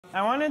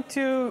I wanted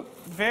to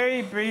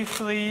very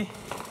briefly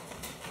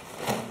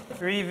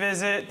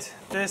revisit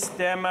this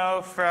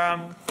demo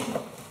from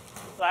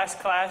last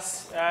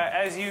class.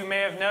 As you may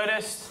have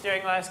noticed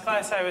during last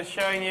class, I was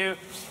showing you,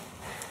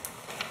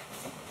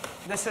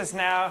 this is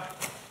now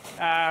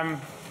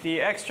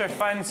the extra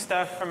fun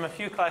stuff from a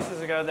few classes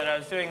ago that I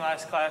was doing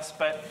last class,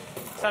 but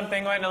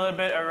something went a little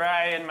bit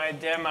awry in my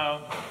demo,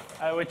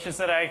 which is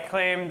that I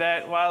claimed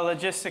that while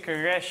logistic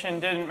regression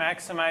didn't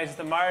maximize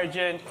the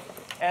margin,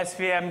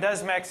 SVM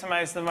does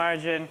maximize the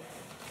margin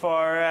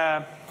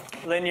for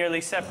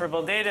linearly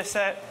separable data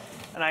set.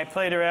 And I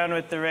played around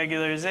with the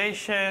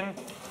regularization,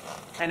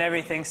 and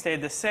everything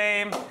stayed the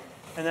same.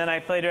 And then I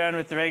played around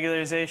with the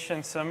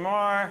regularization some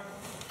more.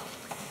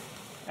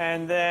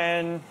 And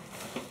then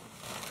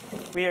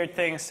weird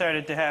things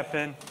started to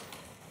happen.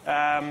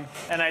 And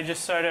I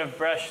just sort of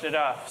brushed it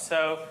off.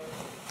 So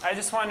I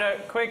just want to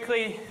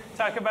quickly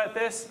talk about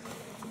this.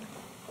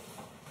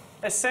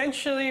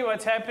 Essentially,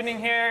 what's happening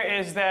here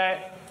is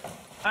that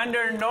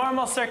under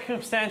normal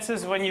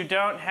circumstances, when you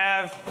don't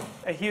have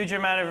a huge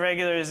amount of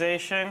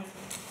regularization,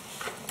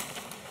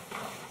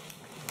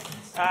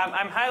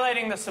 I'm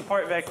highlighting the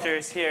support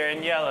vectors here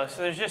in yellow.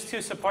 So there's just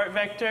two support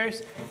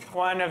vectors,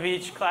 one of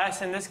each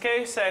class in this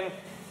case. And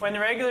when the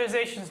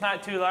regularization is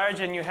not too large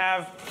and you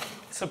have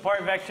support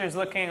vectors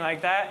looking like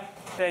that,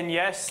 then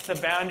yes, the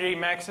boundary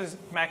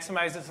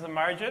maximizes the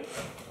margin.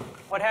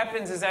 What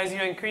happens is as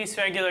you increase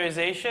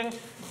regularization,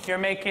 you're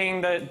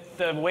making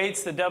the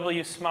weights, the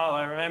W,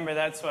 smaller. Remember,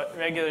 that's what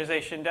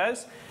regularization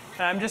does.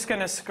 And I'm just going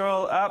to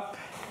scroll up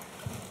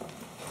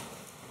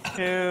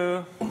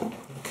to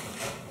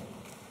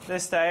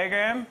this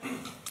diagram.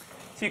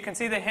 So you can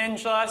see the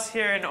hinge loss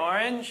here in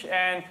orange,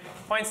 and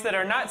points that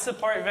are not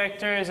support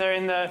vectors are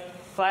in the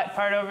flat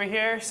part over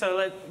here,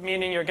 so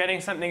meaning you're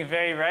getting something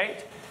very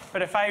right.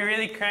 But if I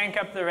really crank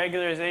up the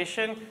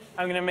regularization,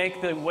 I'm going to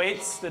make the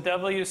weights, the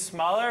W,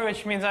 smaller,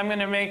 which means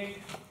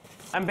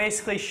I'm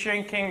basically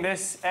shrinking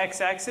this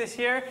x-axis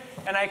here,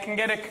 and I can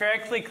get a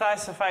correctly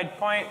classified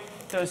point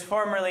that was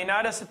formerly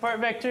not a support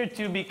vector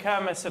to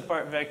become a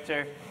support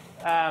vector,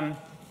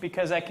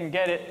 because I can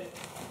get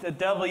the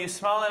W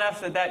small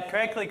enough that that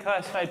correctly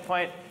classified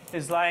point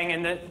is lying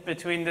in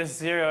between this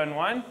 0 and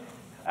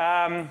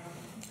 1.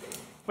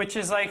 Which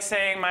is like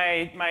saying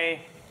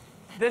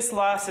this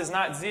loss is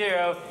not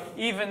 0,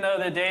 even though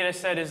the data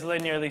set is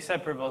linearly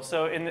separable.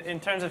 So in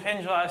terms of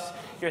hinge loss,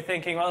 you're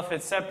thinking, well, if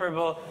it's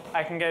separable,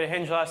 I can get a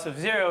hinge loss of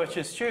 0, which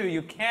is true.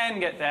 You can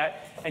get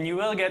that, and you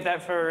will get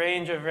that for a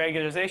range of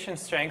regularization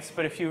strengths.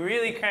 But if you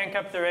really crank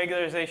up the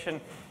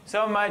regularization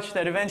so much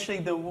that eventually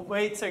the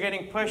weights are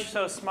getting pushed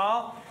so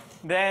small,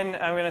 then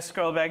I'm going to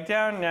scroll back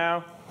down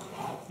now.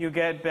 You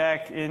get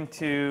back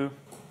into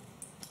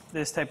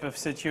this type of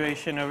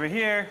situation over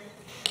here,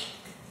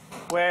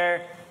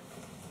 where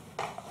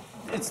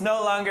it's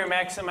no longer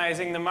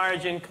maximizing the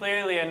margin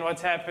clearly, and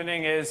what's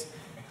happening is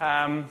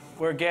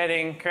we're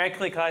getting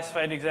correctly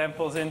classified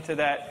examples into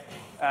that.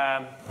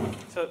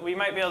 So we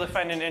might be able to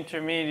find an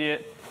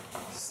intermediate,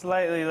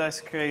 slightly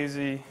less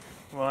crazy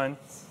one.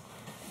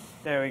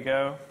 There we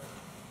go.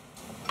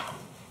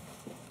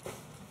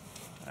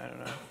 I don't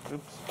know.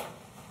 Oops.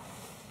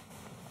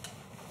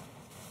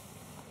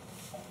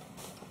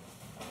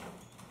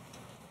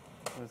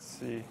 Let's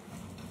see.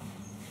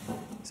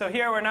 So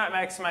here we're not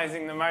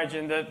maximizing the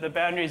margin. The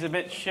boundary is a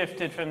bit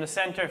shifted from the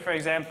center, for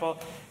example.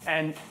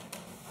 And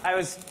I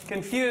was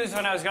confused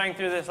when I was going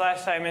through this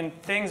last time, and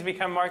things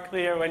become more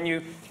clear when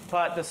you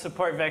plot the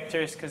support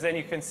vectors, because then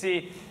you can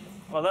see,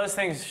 well, those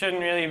things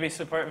shouldn't really be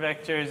support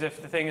vectors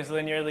if the thing is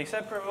linearly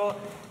separable.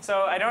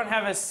 So I don't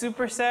have a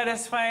super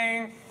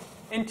satisfying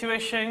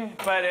intuition,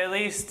 but at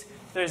least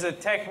there's a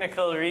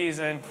technical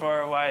reason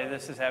for why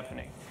this is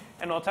happening.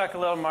 And we'll talk a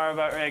little more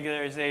about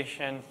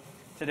regularization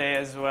today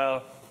as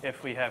well,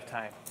 if we have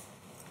time.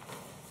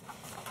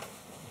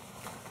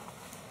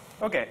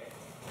 Okay.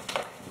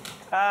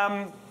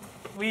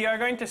 We are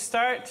going to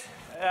start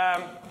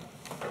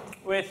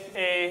with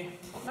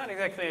not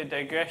exactly a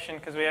digression,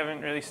 because we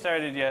haven't really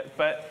started yet,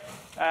 but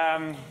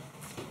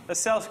a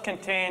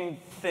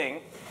self-contained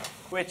thing,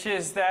 which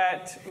is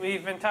that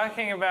we've been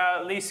talking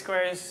about least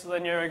squares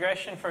linear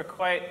regression for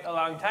quite a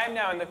long time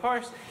now in the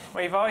course.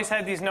 We've always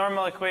had these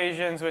normal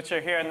equations, which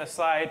are here on the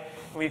slide.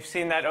 We've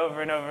seen that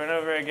over and over and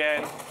over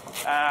again.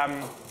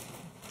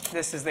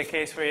 This is the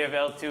case where you have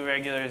L2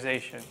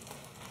 regularization.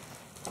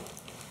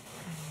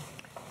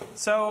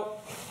 So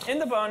in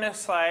the bonus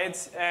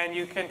slides, and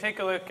you can take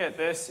a look at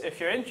this if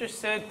you're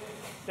interested,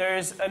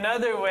 there's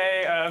another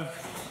way of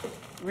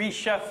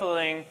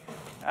reshuffling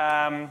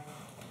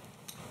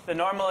the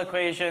normal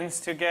equations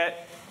to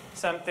get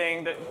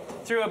something that,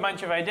 through a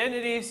bunch of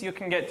identities, you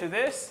can get to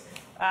this.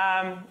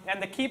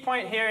 And the key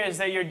point here is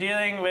that you're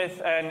dealing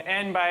with an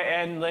n by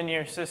n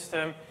linear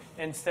system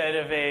instead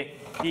of a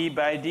d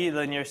by d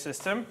linear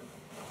system.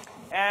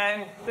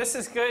 And this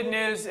is good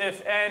news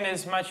if n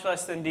is much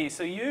less than d.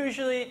 So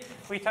usually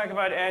we talk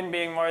about n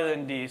being more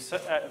than d. So,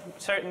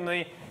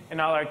 certainly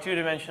in all our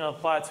two-dimensional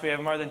plots we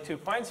have more than 2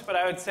 points. But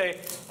I would say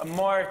a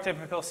more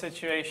typical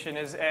situation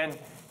is n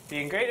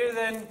being greater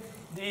than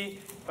D,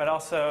 but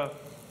also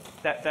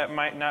that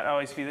might not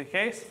always be the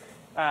case.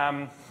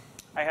 I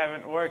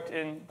haven't worked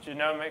in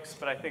genomics,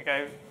 but I think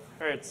I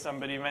heard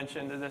somebody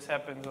mention that this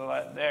happens a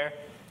lot there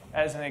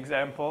as an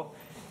example.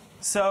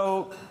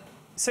 So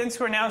since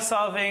we're now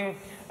solving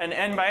an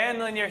n by n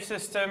linear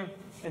system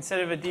instead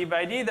of a d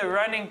by d, the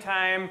running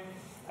time,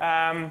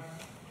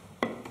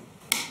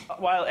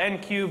 while n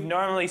cubed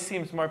normally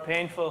seems more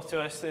painful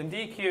to us than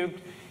d cubed,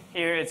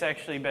 here it's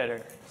actually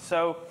better.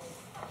 So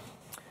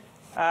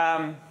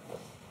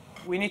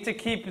we need to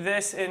keep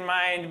this in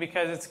mind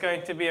because it's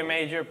going to be a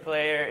major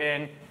player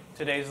in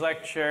today's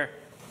lecture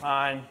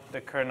on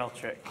the kernel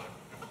trick.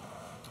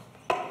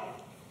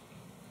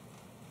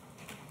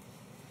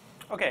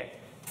 Okay,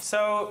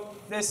 so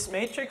this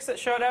matrix that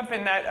showed up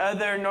in that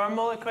other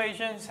normal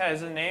equations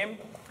has a name,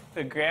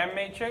 the Gram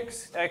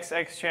matrix,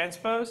 XX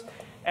transpose.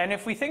 And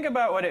if we think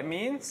about what it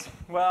means,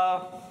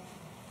 well,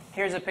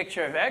 here's a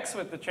picture of X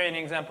with the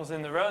training examples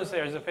in the rows.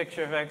 There's a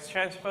picture of X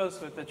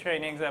transpose with the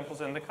training examples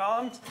in the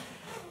columns.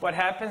 What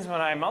happens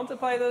when I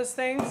multiply those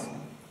things?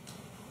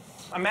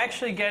 I'm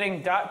actually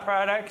getting dot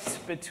products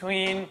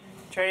between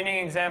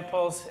training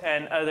examples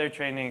and other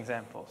training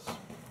examples.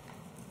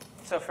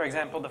 So for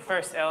example, the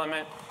first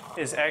element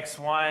is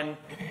x1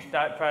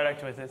 dot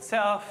product with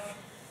itself,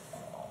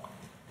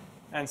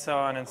 and so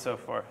on and so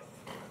forth.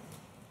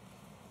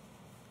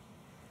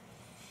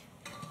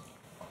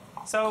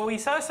 So we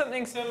saw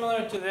something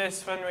similar to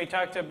this when we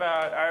talked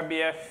about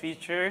RBF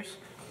features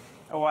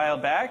a while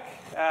back,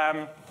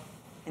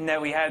 in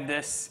that we had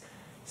this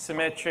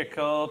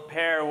symmetrical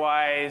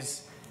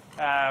pairwise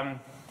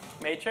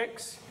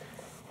matrix.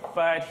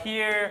 But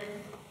here,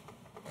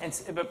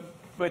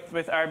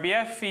 with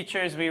RBF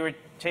features, we were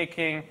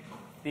taking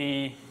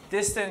the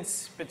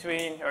distance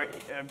between, or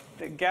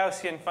the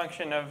Gaussian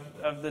function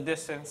of the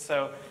distance.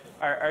 So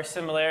our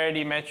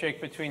similarity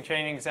metric between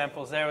training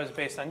examples there was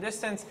based on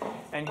distance,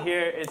 and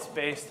here it's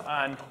based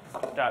on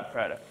dot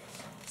product.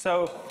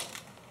 So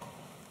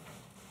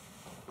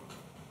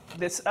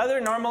this other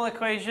normal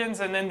equations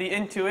and then the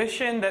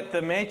intuition that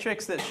the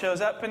matrix that shows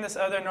up in this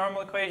other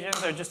normal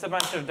equations are just a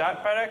bunch of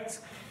dot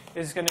products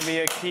is going to be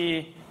a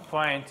key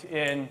point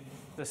in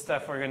the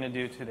stuff we're going to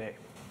do today.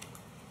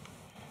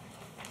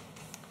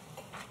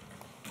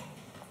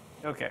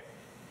 Okay.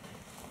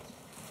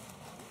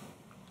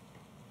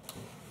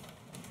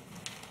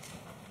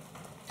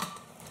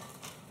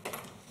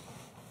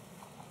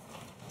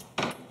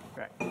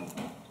 Right.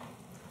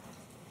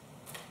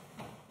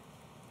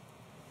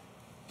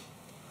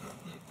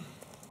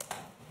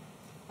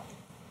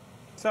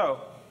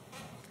 So,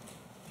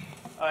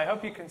 I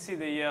hope you can see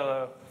the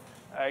yellow.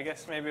 I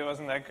guess maybe it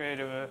wasn't that great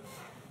of a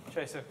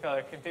choice of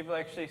color. Can people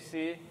actually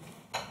see?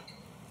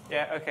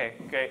 Yeah, okay,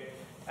 great.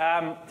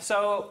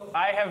 So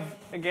I have,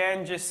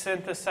 again, just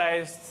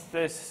synthesized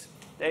this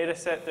data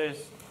set.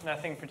 There's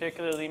nothing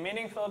particularly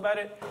meaningful about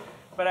it.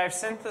 But I've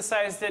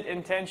synthesized it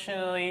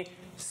intentionally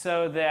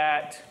so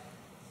that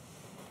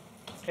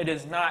it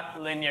is not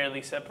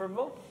linearly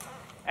separable.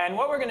 And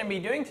what we're going to be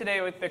doing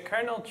today with the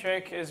kernel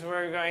trick is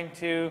we're going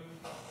to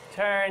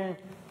turn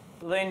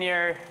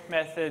linear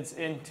methods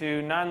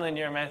into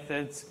nonlinear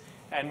methods.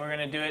 And we're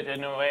going to do it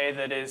in a way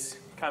that is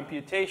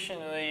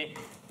computationally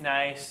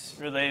nice,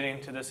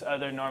 relating to this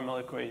other normal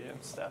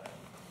equation stuff.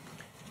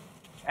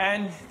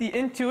 And the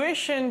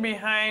intuition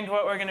behind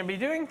what we're going to be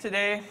doing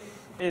today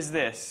is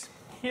this.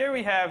 Here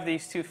we have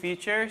these two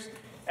features,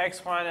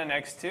 x1 and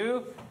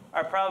x2.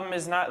 Our problem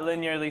is not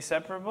linearly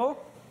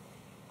separable.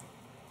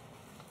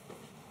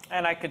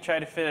 And I could try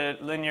to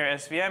fit a linear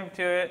SVM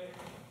to it.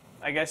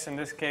 I guess in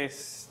this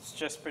case, it's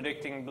just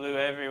predicting blue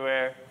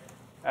everywhere.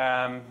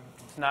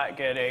 It's not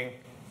getting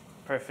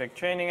perfect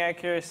training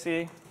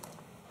accuracy.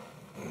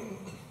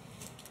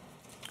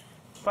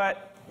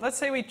 But let's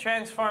say we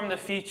transform the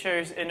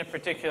features in a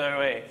particular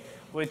way,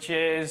 which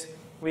is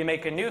we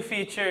make a new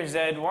feature,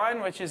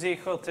 z1, which is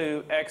equal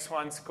to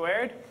x1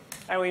 squared.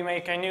 And we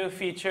make a new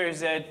feature,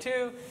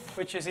 z2,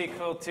 which is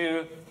equal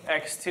to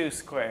x2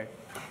 squared.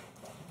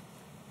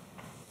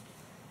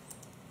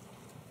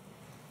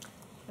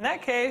 In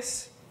that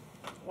case,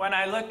 when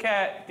I look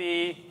at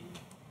the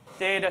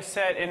data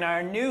set in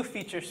our new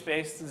feature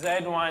space,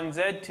 z1,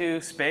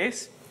 z2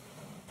 space,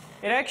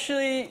 it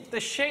actually, the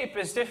shape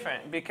is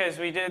different because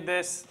we did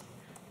this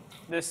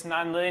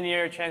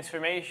nonlinear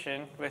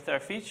transformation with our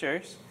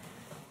features.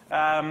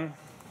 And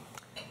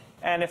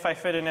if I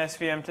fit an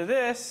SVM to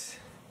this,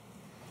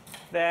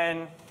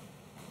 then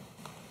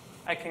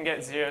I can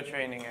get zero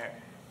training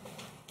error.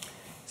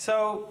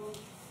 So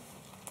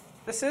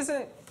this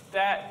isn't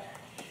that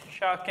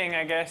shocking,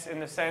 I guess, in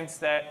the sense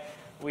that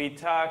we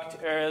talked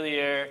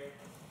earlier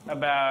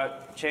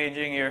about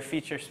changing your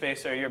feature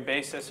space or your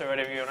basis or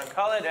whatever you want to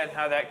call it, and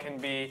how that can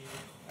be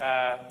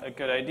a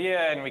good idea,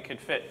 and we could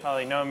fit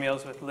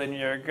polynomials with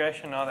linear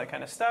regression, all that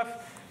kind of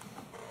stuff.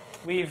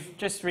 We've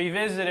just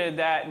revisited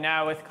that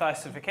now with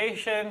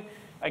classification.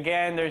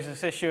 Again, there's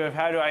this issue of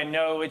how do I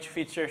know which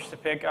features to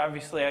pick.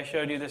 Obviously, I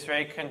showed you this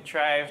very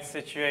contrived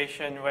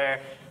situation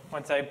where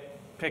once I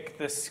pick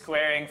the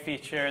squaring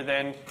feature,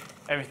 then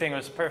everything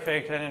was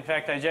perfect. And in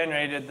fact, I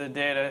generated the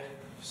data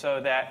so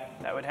that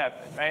that would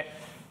happen, right?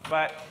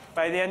 But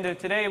by the end of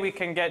today, we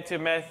can get to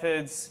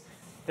methods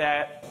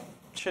that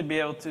should be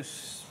able to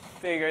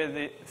figure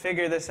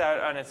this out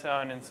on its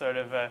own in sort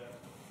of a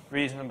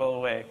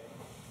reasonable way.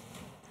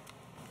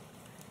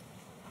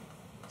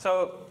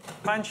 So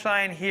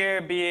punchline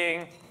here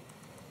being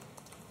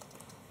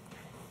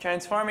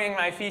transforming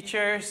my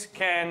features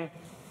can,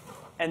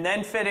 and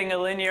then fitting a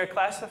linear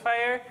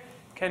classifier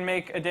can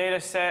make a data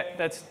set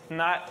that's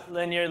not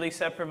linearly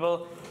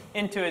separable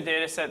into a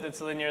data set that's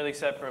linearly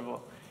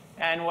separable.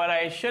 And what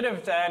I should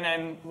have done,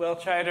 and we'll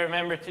try to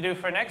remember to do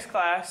for next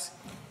class,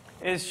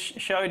 is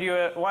showed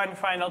you one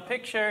final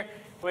picture,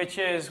 which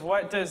is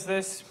what does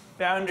this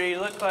boundary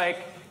look like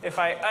if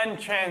I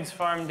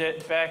untransformed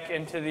it back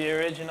into the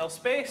original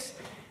space.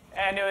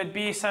 And it would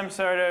be some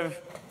sort of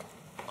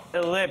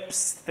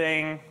ellipse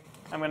thing.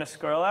 I'm going to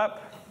scroll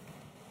up.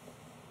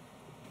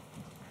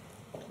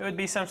 It would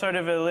be some sort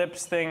of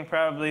ellipse thing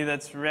probably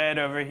that's red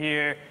over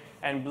here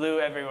and blue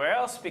everywhere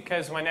else,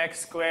 because when x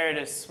squared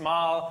is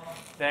small,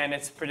 then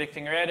it's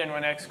predicting red, and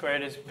when x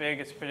squared is big,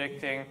 it's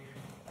predicting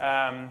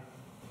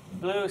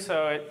blue.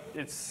 So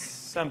it's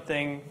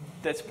something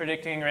that's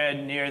predicting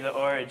red near the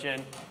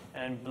origin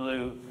and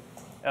blue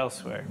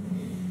elsewhere.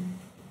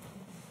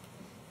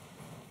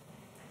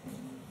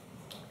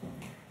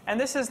 And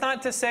this is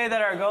not to say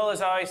that our goal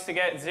is always to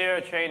get zero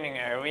training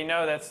error. We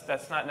know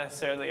that's not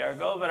necessarily our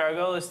goal, but our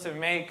goal is to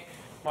make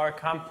more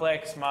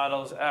complex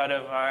models out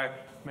of our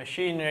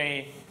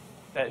machinery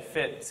that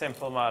fit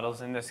simple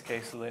models, in this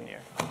case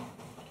linear.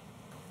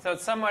 So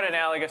it's somewhat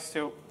analogous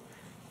to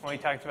when we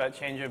talked about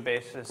change of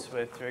basis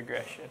with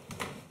regression.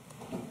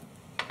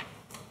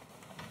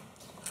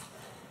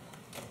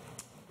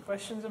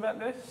 Questions about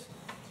this?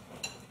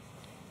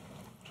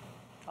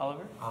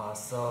 Oliver?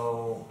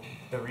 So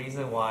the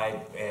reason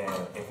why,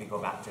 if we go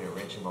back to the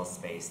original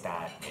space,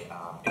 that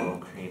it will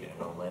create an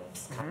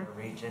ellipse kind of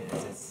region,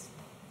 is this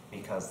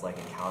because, like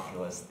in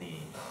calculus, the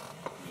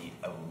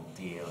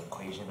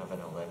equation of an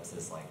ellipse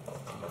is like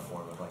in the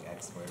form of like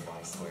x squared,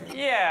 y squared?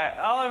 Yeah,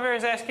 Oliver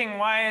is asking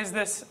why is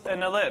this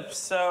an ellipse?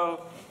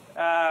 So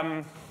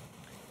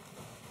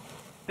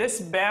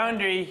this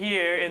boundary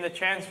here in the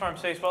transform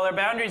space, well, our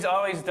boundary is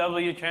always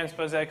W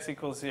transpose x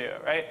equals 0,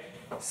 right?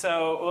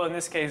 So, well, in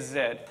this case,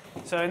 Z.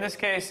 So in this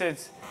case,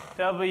 it's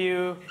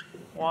W1,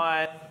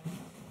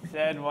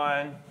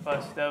 Z1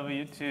 plus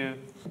W2,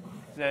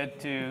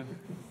 Z2,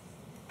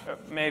 or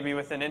maybe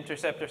with an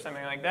intercept or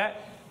something like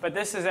that. But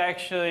this is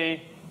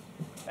actually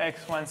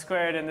x1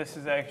 squared, and this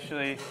is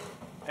actually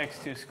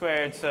x2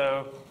 squared.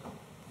 So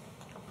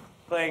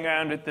playing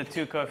around with the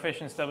two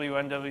coefficients,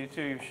 W1, W2,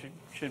 you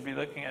should be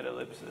looking at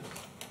ellipses.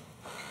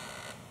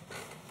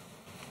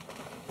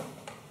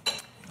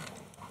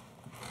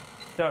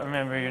 Don't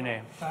remember your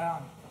name.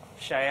 Cheyenne.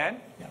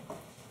 Cheyenne? Yeah.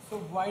 So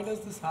why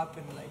does this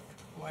happen? Like,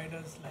 why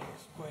does like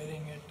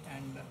squaring it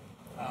and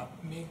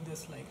make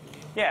this like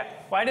linear? Yeah.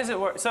 Why does it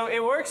work? So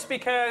it works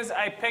because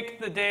I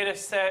picked the data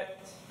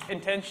set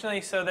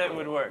intentionally so that it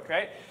would work,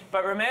 right?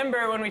 But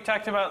remember when we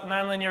talked about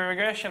nonlinear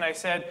regression, I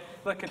said,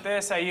 look at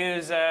this. I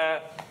use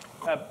a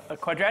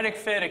quadratic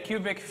fit, a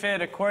cubic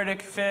fit, a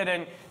quartic fit,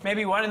 and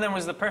maybe one of them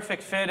was the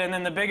perfect fit, and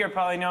then the bigger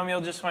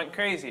polynomial just went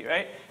crazy,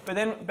 right? But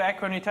then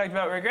back when we talked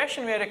about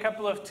regression, we had a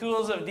couple of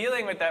tools of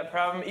dealing with that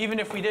problem, even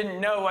if we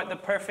didn't know what the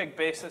perfect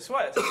basis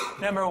was.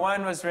 Number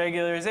one was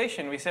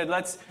regularization. We said,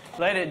 let's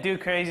let it do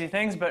crazy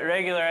things, but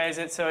regularize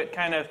it so it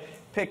kind of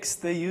picks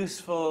the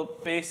useful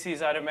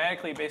bases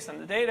automatically based on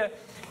the data.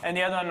 And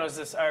the other one was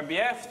this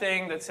RBF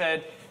thing that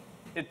said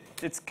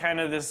it's kind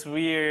of this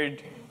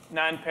weird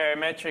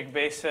non-parametric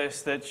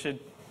basis that should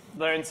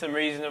learn some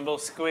reasonable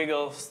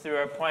squiggles through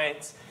our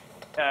points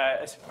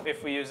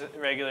if we use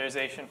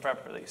regularization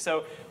properly.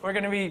 So we're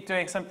going to be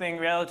doing something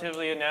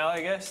relatively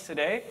analogous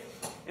today.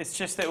 It's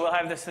just that we'll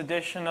have this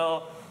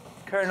additional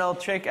kernel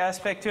trick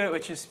aspect to it,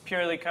 which is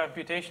purely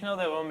computational,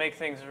 that will make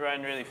things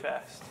run really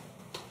fast.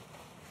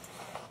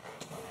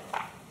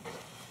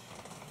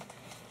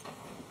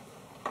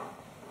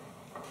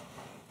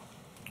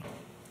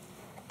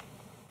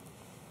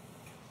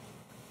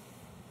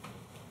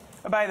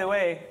 By the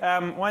way,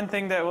 one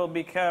thing that will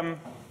become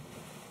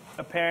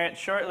apparent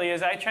shortly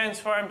is I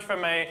transformed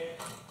from a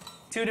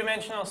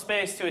two-dimensional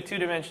space to a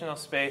two-dimensional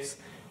space,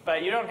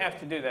 but you don't have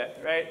to do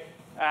that, right?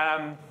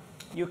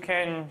 You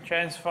can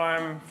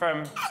transform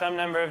from some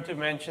number of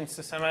dimensions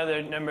to some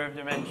other number of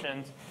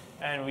dimensions,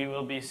 and we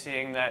will be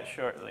seeing that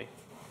shortly.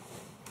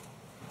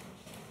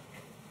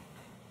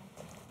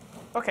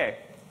 Okay,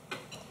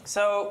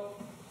 so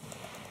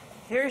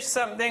here's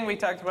something we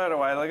talked about a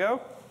while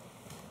ago.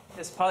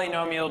 This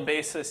polynomial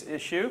basis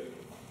issue.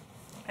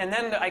 And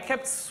then I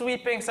kept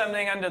sweeping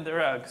something under the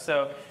rug.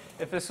 So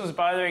if this was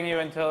bothering you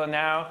until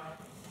now,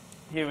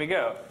 here we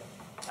go.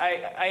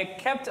 I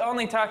kept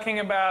only talking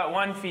about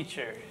one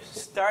feature,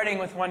 starting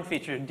with one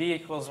feature, d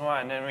equals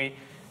 1. And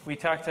we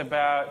talked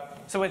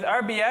about So with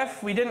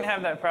RBF, we didn't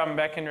have that problem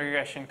back in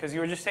regression because you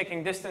were just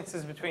taking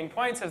distances between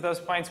points. If those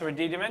points were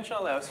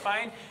d-dimensional, that was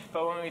fine.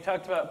 But when we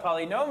talked about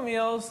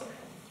polynomials,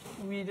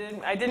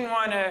 I didn't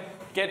want to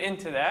get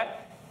into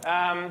that.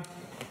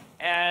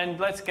 And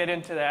let's get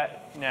into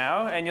that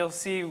now, and you'll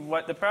see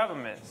what the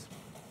problem is.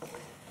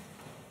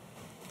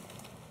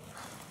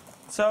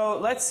 So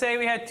let's say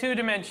we had 2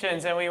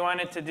 dimensions and we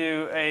wanted to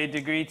do a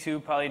degree 2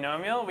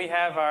 polynomial. We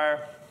have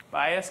our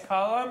bias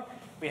column.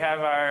 We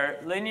have our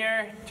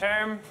linear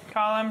term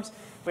columns.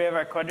 We have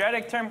our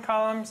quadratic term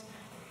columns.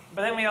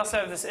 But then we also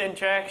have this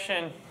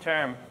interaction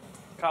term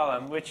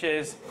column, which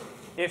is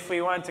if we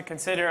want to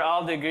consider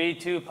all degree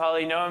 2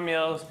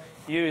 polynomials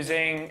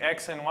using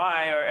x and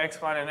y, or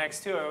x1 and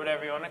x2, or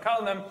whatever you want to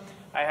call them,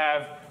 I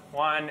have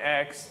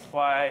 1x,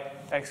 y,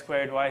 x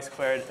squared, y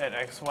squared, and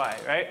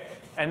xy, right?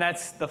 And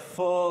that's the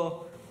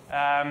full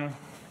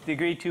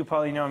degree 2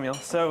 polynomial.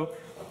 So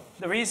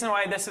the reason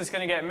why this is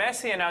going to get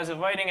messy, and I was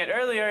avoiding it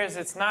earlier, is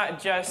it's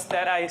not just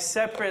that I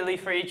separately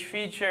for each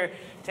feature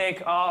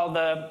take all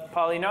the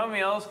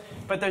polynomials,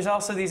 but there's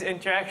also these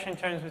interaction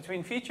terms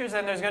between features,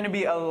 and there's going to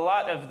be a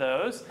lot of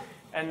those,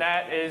 and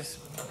that is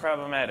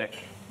problematic.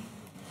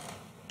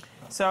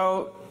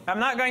 So I'm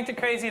not going to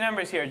crazy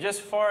numbers here,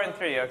 just 4 and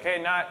 3,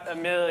 okay? Not a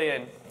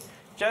million.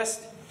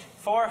 Just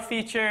 4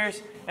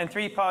 features and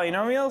 3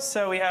 polynomials.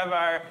 So we have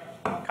our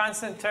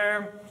constant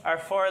term, our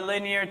 4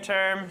 linear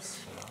terms,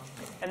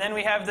 and then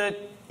we have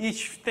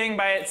each thing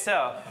by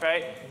itself,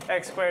 right?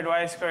 X squared,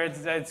 y squared,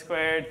 z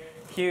squared,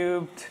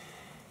 cubed.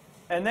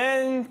 And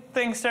then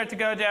things start to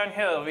go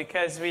downhill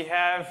because we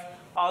have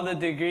all the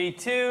degree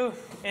 2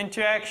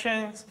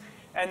 interactions,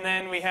 and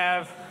then we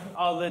have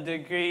all the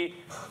degree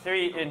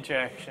 3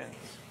 interactions.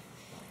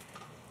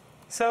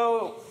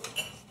 So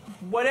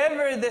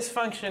whatever this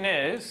function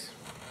is,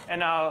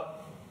 and I'll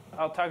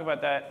talk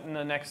about that in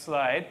the next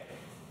slide,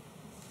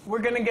 we're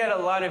going to get a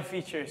lot of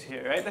features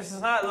here, right? This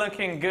is not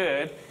looking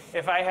good.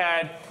 If I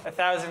had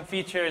 1,000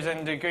 features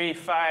and degree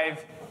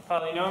 5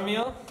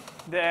 polynomial,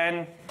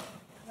 then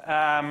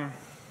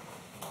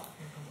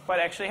what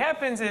actually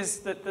happens is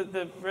that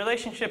the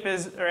relationship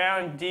is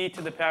around d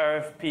to the power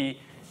of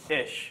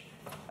p-ish.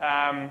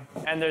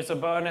 And there's a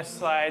bonus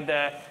slide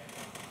that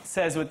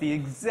says what the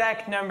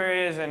exact number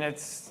is, and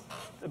it's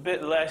a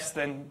bit less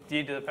than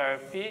d to the power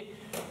of p,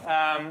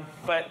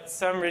 but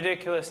some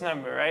ridiculous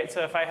number, right?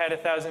 So if I had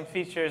 1,000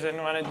 features and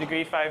wanted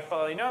degree 5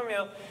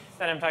 polynomial,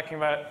 then I'm talking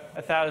about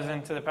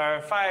 1,000 to the power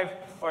of 5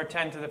 or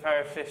 10 to the power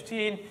of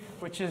 15,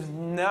 which is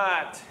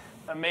not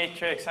a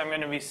matrix I'm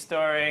going to be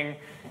storing.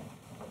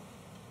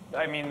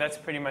 I mean, that's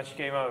pretty much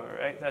game over,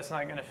 right? That's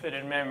not going to fit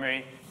in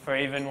memory for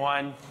even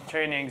one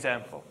training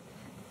example.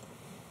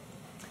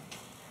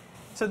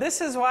 So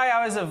this is why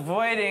I was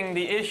avoiding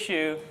the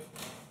issue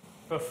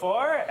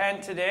before,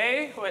 and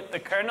today with the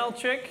kernel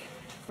trick,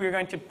 we're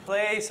going to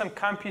play some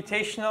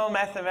computational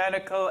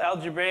mathematical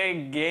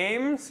algebraic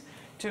games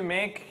to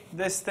make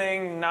this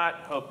thing not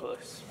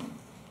hopeless.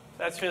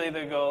 That's really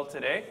the goal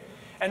today.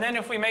 And then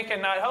if we make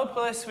it not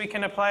hopeless, we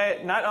can apply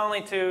it not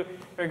only to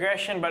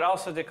regression, but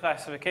also to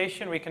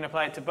classification. We can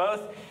apply it to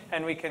both,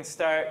 and we can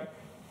start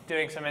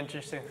doing some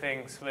interesting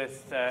things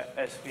with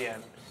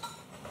SVMs.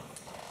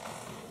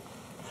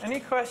 Any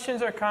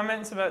questions or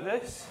comments about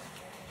this?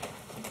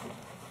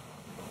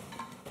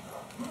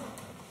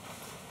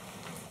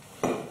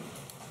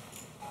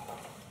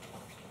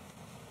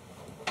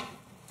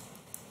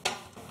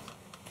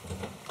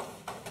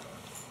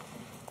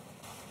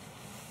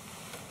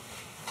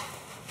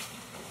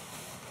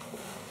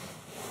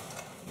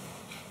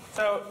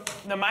 So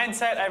the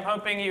mindset I'm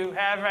hoping you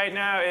have right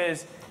now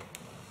is,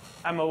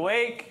 I'm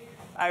awake.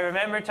 I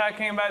remember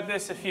talking about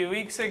this a few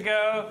weeks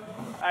ago.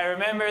 I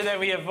remember that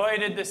we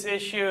avoided this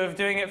issue of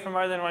doing it for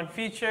more than one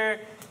feature.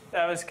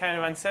 That was kind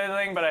of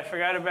unsettling, but I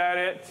forgot about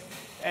it.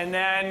 And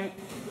then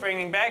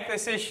bringing back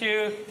this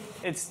issue,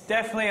 it's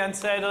definitely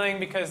unsettling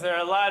because there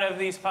are a lot of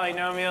these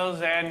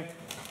polynomials, and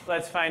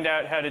let's find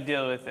out how to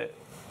deal with it.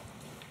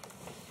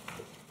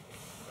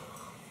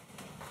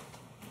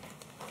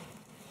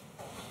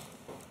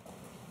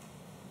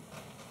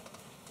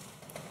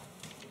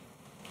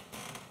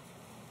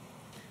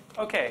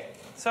 Okay,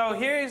 so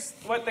here's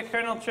what the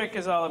kernel trick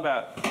is all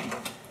about.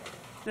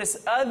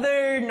 This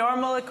other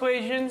normal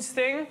equations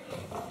thing,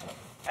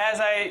 as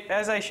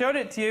I showed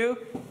it to you,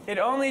 it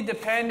only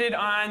depended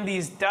on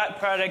these dot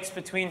products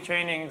between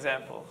training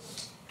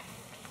examples.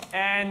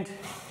 And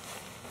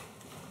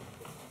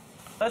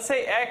let's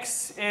say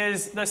x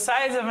is, the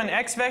size of an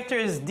x vector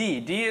is d.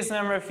 D is the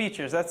number of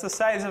features. That's the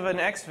size of an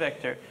x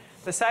vector.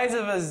 The size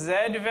of a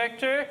z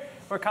vector,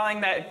 we're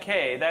calling that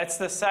k. That's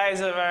the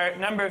size of our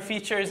number of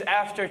features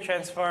after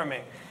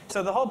transforming.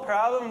 So the whole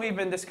problem we've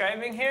been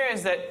describing here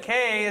is that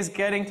k is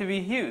getting to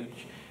be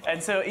huge.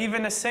 And so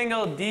even a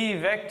single d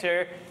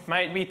vector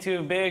might be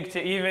too big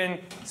to even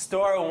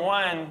store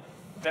one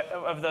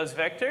of those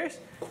vectors.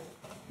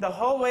 The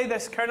whole way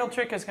this kernel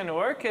trick is going to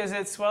work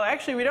is well,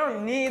 actually, we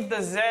don't need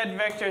the z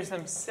vectors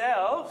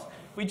themselves.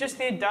 We just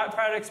need dot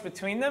products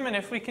between them. And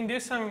if we can do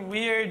some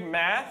weird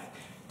math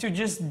to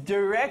just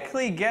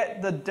directly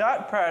get the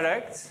dot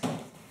product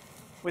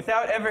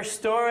without ever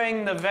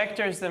storing the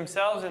vectors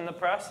themselves in the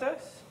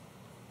process,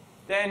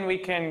 then we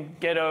can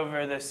get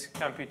over this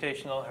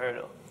computational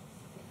hurdle.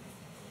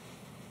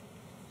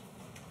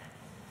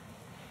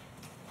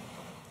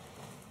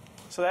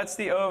 So that's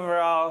the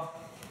overall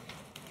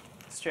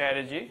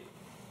strategy.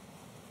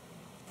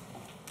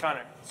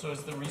 Connor. So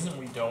is the reason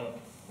we don't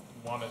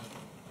want to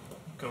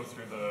go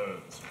through the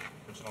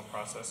original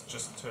process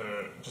just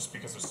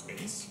because of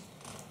space?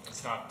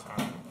 It's not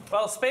time.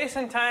 Well, space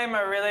and time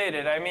are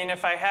related. I mean,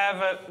 if I have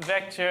a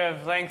vector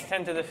of length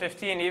 10 to the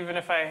 15, even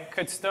if I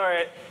could store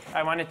it,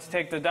 I wanted to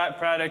take the dot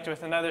product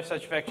with another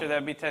such vector, that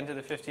would be 10 to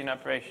the 15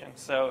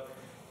 operations. So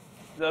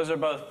those are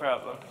both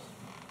problems.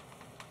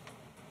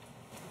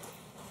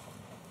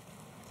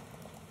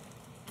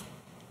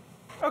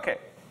 Okay.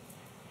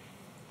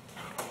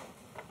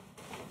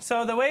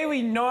 So the way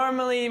we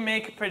normally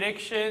make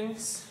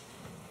predictions,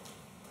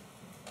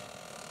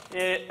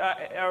 or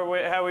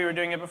how we were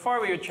doing it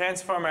before, we would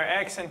transform our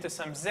x into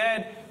some z,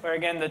 where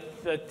again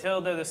the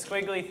tilde, the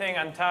squiggly thing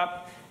on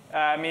top,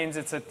 means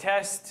it's a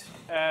test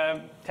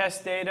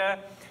data,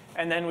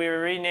 and then we were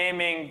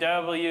renaming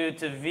w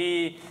to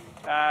v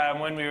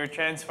when we were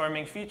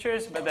transforming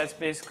features, but that's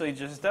basically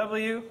just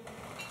w,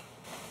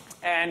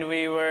 and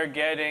we were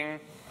getting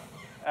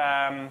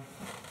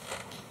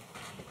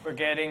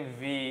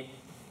v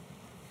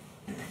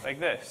like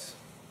this,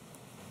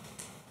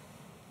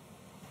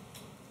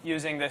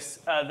 using this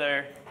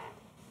other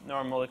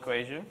normal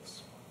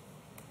equations.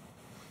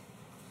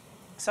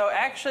 So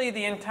actually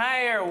the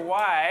entire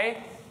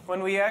y,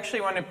 when we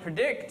actually want to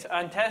predict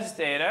on test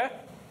data,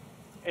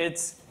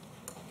 it's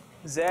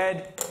z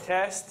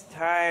test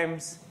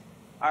times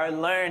our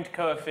learned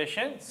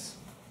coefficients.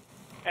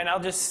 And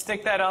I'll just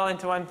stick that all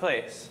into one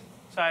place.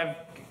 So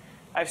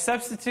I've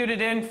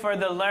substituted in for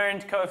the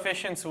learned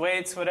coefficients,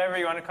 weights, whatever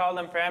you want to call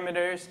them,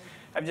 parameters.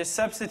 I've just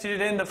substituted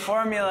in the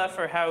formula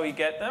for how we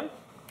get them.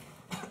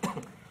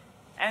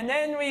 And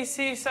then we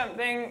see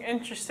something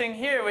interesting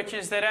here, which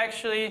is that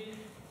actually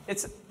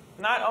it's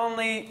not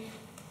only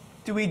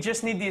do we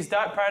just need these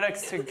dot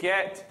products to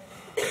get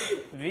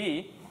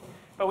v,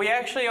 but we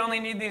actually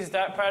only need these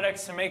dot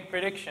products to make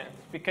predictions.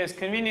 Because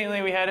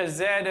conveniently we had a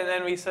z, and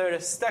then we sort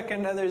of stuck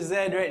another z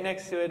right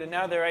next to it, and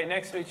now they're right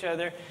next to each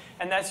other.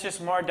 And that's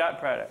just more dot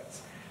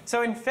products.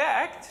 So in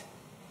fact,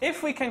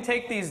 if we can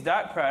take these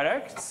dot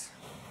products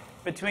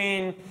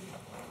between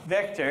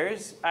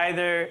vectors,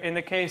 either in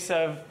the case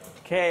of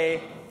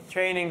k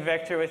training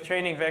vector with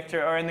training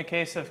vector, or in the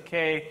case of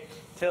k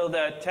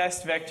tilde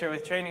test vector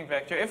with training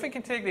vector, if we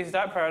can take these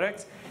dot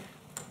products,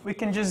 we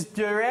can just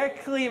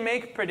directly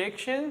make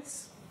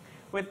predictions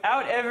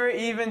without ever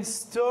even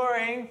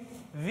storing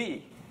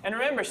v. And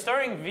remember,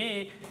 storing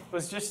v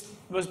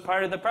was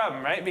part of the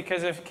problem, right?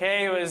 Because if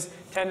k was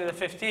 10 to the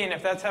 15,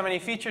 if that's how many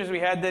features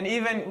we had, then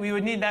even we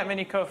would need that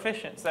many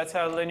coefficients. That's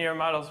how linear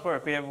models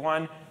work. We have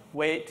one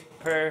weight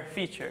per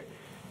feature.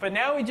 But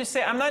now we just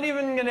say, I'm not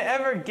even going to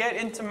ever get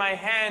into my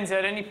hands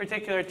at any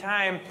particular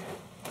time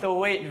the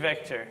weight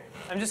vector.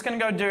 I'm just going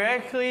to go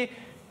directly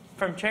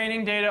from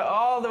training data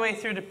all the way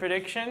through to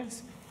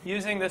predictions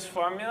using this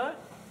formula.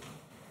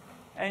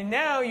 And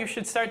now you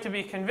should start to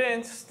be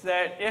convinced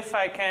that if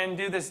I can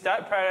do this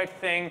dot product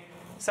thing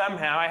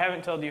somehow, I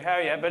haven't told you how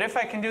yet, but if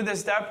I can do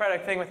this dot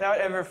product thing without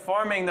ever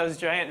forming those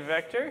giant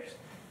vectors,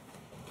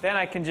 then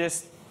I can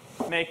just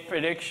make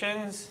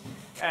predictions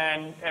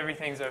and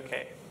everything's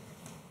okay.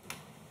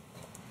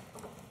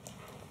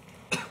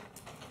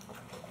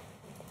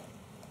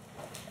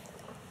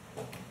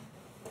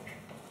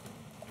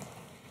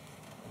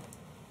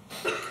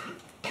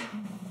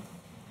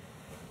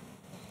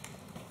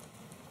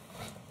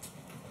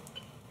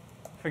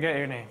 Forget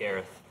your name.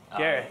 Gareth.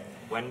 Gareth.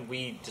 When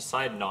we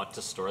decide not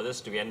to store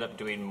this, do we end up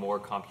doing more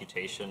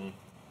computation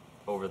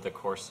over the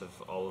course of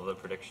all of the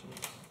predictions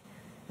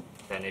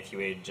than if you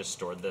had just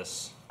stored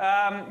this?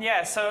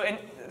 Yeah,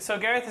 so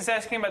Gareth is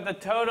asking about the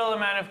total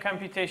amount of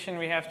computation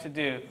we have to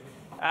do.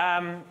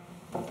 I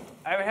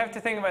would have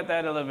to think about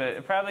that a little bit.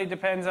 It probably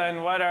depends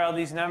on what are all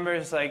these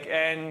numbers like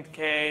n,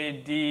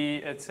 k,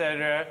 d,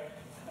 etc.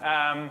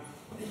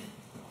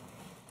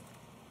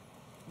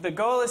 The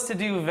goal is to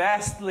do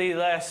vastly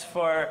less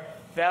for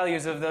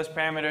values of those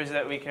parameters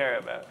that we care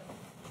about,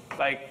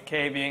 like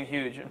k being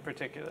huge in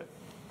particular.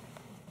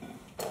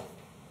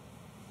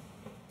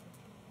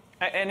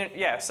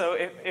 Yeah, so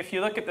if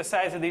you look at the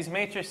size of these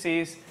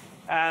matrices,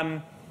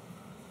 there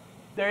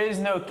is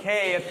no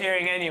k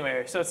appearing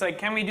anywhere. So it's like,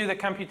 can we do the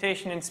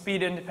computation in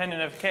speed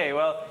independent of k?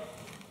 Well,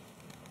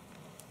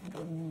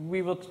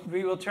 we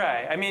will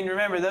try. I mean,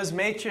 remember, those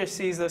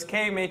matrices, those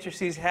k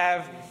matrices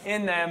have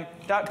in them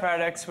dot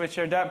products, which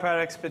are dot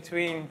products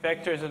between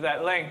vectors of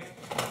that length.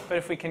 But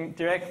if we can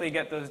directly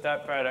get those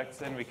dot products,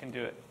 then we can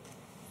do it.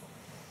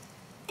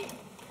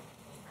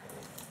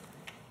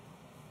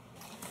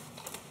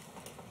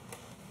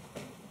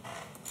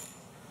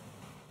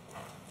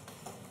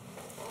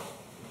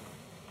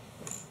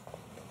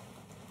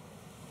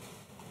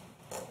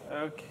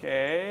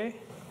 Okay.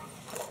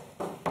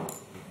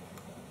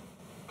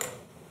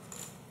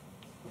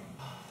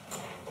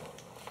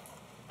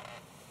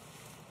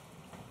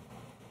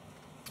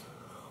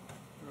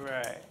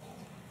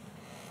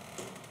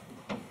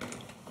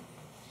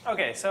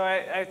 Okay, so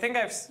I think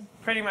I've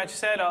pretty much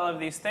said all of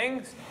these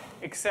things,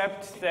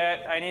 except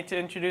that I need to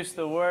introduce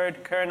the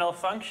word kernel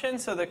function.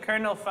 So the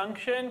kernel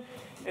function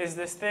is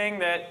this thing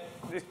that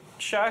is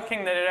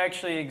shocking that it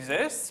actually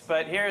exists,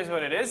 but here's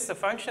what it is. It's a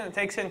function that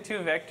takes in two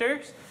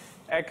vectors,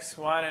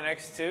 x1 and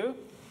x2,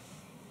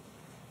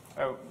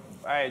 or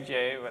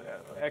ij,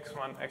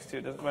 x1,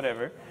 x2,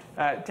 whatever.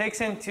 It takes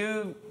in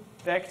two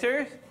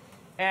vectors,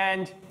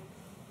 and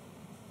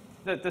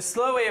the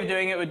slow way of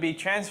doing it would be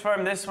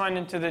transform this one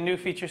into the new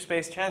feature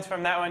space,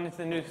 transform that one into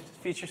the new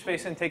feature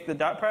space, and take the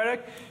dot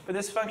product. But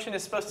this function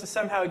is supposed to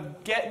somehow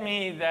get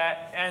me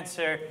that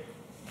answer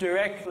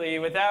directly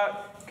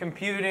without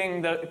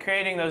creating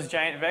those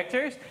giant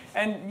vectors.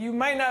 And you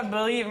might not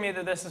believe me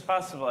that this is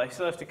possible. I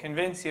still have to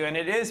convince you. And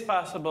it is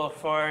possible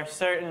for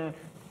certain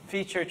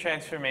feature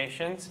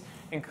transformations,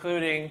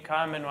 including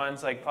common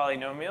ones like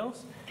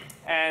polynomials.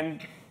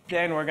 And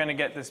then we're going to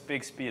get this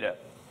big speed up.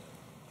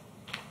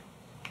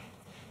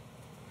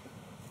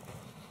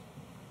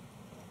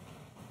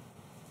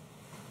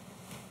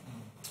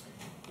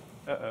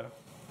 Uh-oh.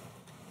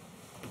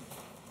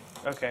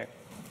 Okay.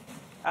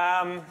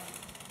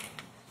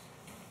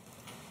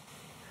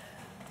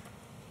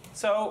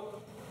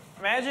 So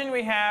imagine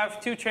we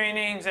have two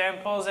training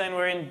examples and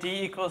we're in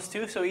d equals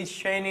 2. So each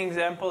training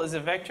example is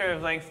a vector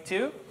of length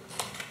 2.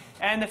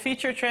 And the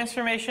feature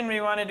transformation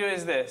we want to do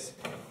is this.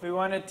 We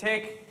want to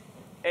take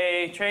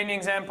a training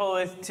example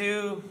with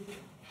two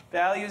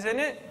values in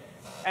it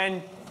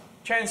and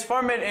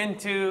transform it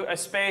into a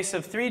space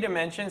of 3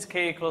 dimensions,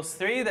 k equals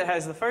 3, that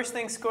has the first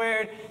thing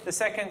squared, the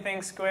second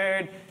thing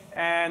squared,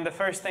 and the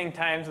first thing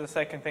times the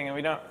second thing. And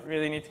we don't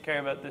really need to care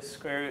about this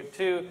square root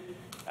 2.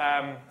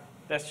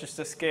 That's just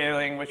a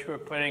scaling which we're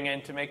putting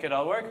in to make it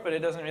all work, but it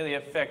doesn't really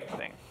affect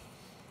things.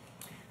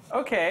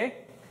 Okay,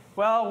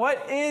 well,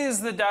 what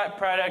is the dot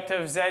product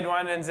of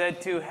z1 and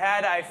z2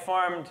 had I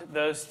formed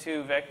those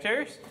two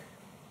vectors?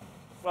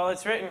 Well,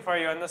 it's written for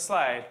you on the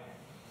slide.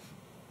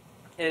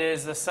 It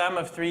is the sum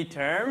of 3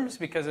 terms,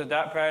 because a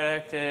dot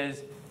product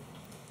is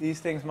these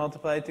things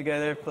multiplied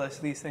together plus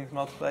these things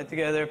multiplied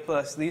together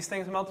plus these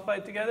things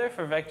multiplied together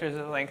for vectors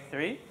of length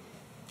 3.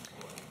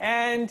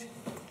 And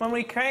when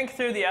we crank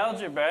through the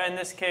algebra, in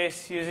this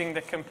case using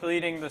the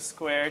completing the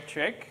square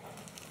trick,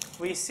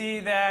 we see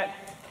that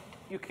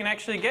you can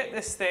actually get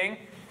this thing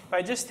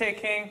by just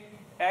taking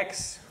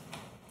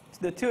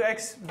the two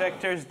x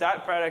vectors,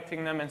 dot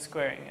producting them, and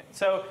squaring it.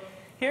 So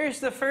here's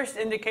the first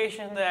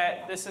indication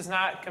that this is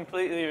not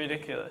completely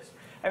ridiculous.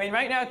 I mean,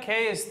 right now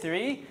k is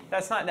 3.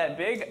 That's not that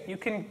big. You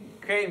can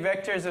create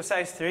vectors of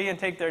size 3 and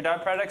take their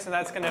dot products, and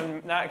that's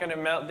not going to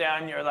melt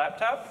down your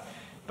laptop.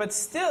 But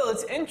still,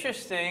 it's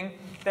interesting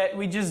that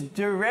we just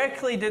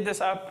directly did this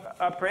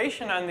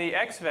operation on the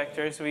x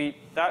vectors. We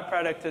dot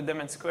producted them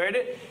and squared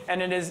it.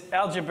 And it is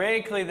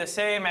algebraically the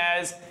same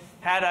as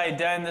had I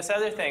done this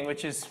other thing,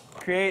 which is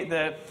create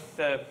the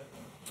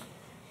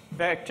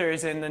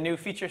vectors in the new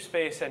feature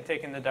space and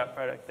taking the dot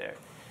product there.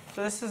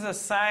 So this is a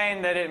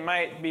sign that it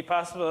might be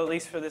possible, at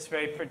least for this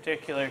very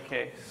particular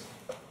case.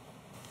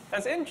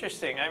 That's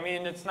interesting. I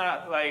mean, it's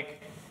not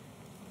like,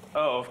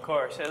 oh, of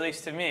course, at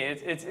least to me.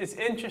 It's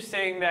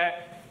interesting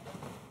that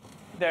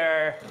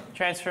there are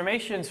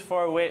transformations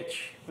for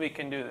which we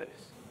can do this.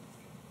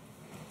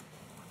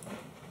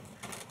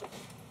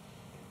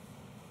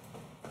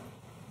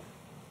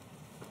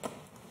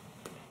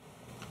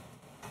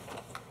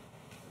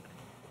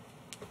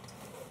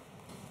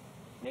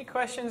 Any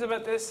questions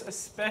about this,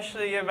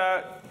 especially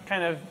about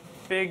kind of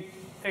big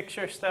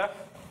picture stuff?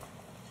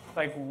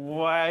 Like,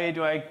 why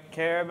do I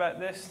care about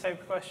this type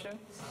of questions?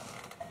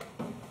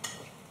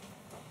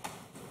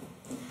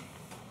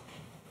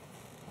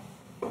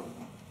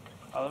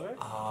 Oliver?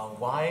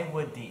 Why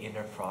would the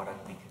inner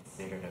product be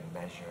considered a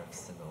measure of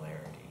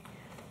similarity?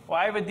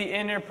 Why would the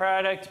inner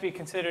product be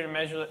considered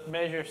a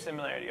measure of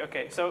similarity?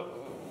 Okay, so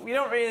we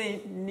don't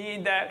really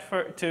need that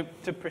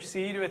to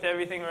proceed with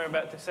everything we're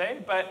about to say,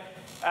 but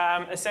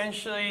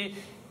essentially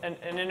an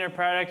inner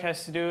product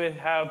has to do with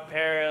how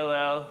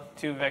parallel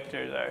two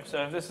vectors are.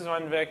 So if this is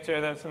one vector,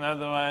 that's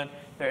another one,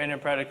 their inner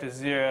product is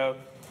 0.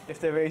 If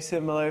they're very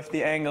similar, if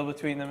the angle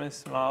between them is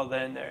small,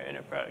 then their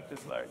inner product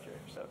is larger.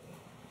 So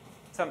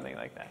something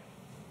like that.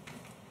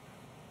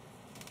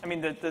 I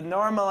mean, the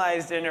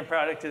normalized inner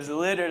product is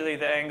literally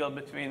the angle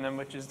between them,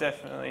 which is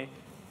definitely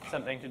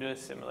something to do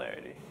with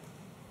similarity.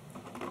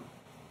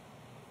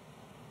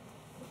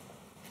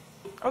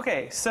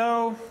 Okay,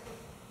 so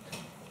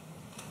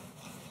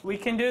we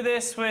can do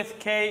this with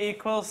k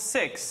equals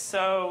 6,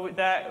 so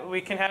that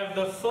we can have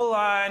the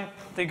full-on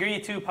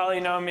degree 2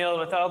 polynomial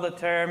with all the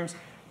terms,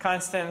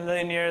 constant,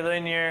 linear,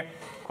 linear,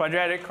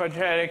 quadratic,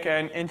 quadratic,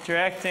 and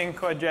interacting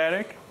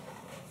quadratic.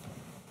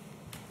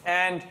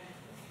 And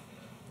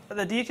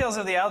the details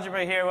of the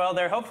algebra here, well,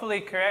 they're hopefully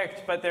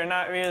correct, but they're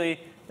not really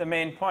the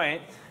main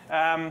point.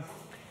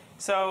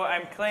 So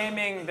I'm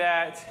claiming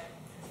that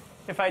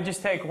if I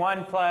just take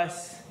 1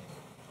 plus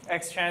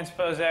x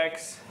transpose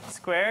x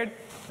squared,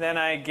 then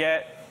I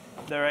get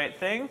the right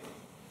thing.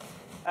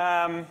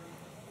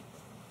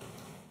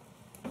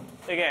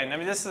 again, I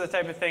mean, this is the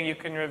type of thing you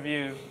can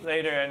review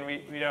later, and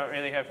we don't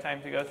really have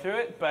time to go through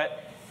it.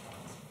 But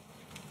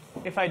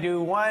if I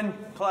do 1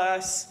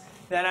 plus,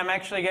 then I'm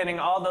actually getting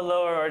all the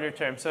lower order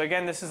terms. So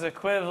again, this is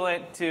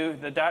equivalent to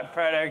the dot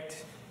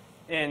product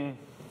in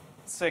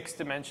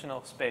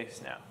 6-dimensional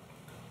space now.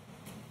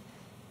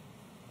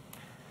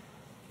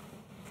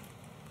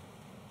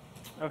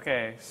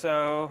 Okay,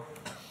 so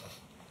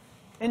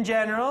in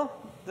general,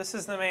 this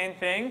is the main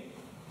thing.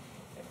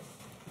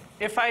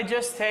 If I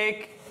just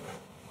take,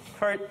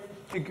 for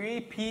degree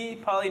p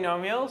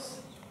polynomials,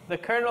 the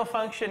kernel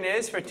function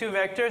is, for 2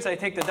 vectors, I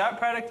take the dot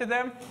product of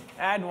them,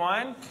 add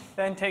 1,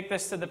 then take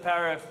this to the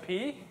power of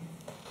p.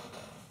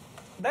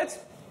 That's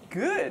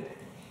good.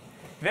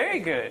 Very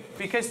good.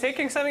 Because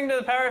taking something to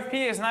the power of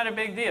p is not a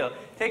big deal.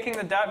 Taking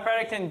the dot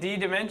product in d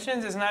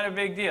dimensions is not a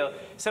big deal.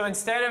 So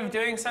instead of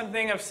doing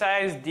something of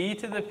size d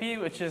to the p,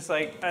 which is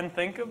like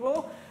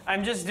unthinkable,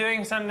 I'm just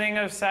doing something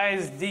of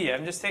size d.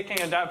 I'm just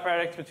taking a dot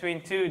product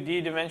between 2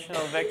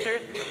 d-dimensional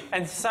vectors,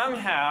 and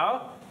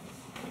somehow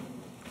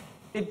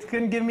it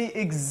can give me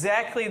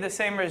exactly the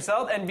same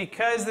result. And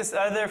because this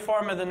other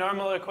form of the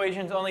normal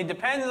equations only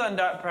depends on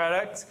dot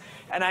products,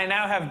 and I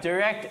now have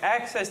direct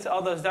access to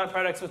all those dot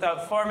products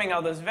without forming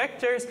all those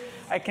vectors,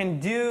 I can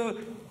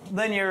do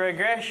linear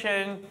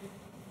regression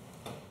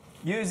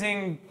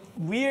using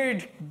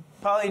weird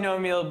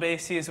polynomial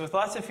bases with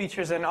lots of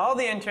features and all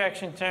the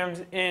interaction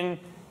terms in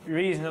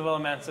reasonable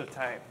amounts of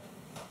time,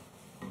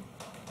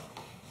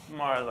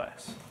 more or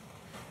less.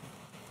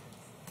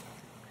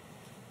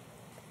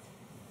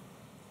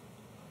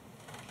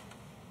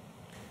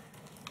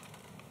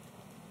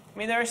 I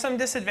mean, there are some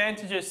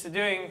disadvantages to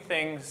doing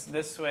things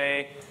this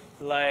way,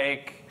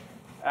 like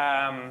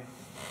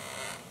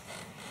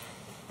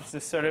it's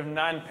this sort of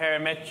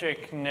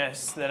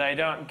non-parametricness that I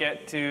don't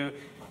get to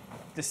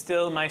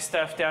distill my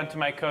stuff down to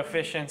my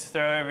coefficients,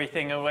 throw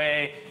everything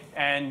away,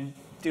 and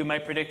do my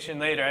prediction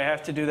later. I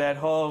have to do that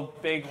whole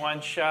big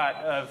one shot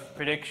of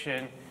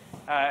prediction.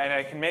 And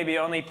I can maybe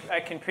only,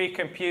 I can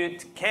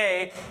pre-compute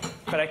k,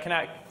 but I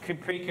cannot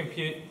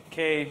pre-compute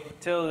k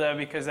tilde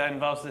because that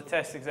involves the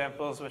test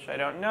examples, which I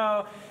don't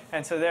know.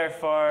 And so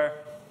therefore,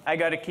 I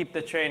got to keep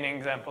the training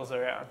examples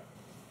around.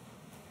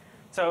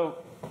 So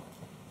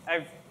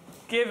I've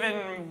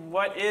given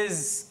what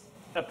is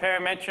a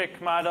parametric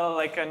model,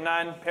 like a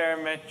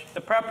non-parametric,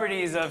 the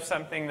properties of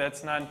something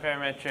that's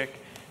non-parametric,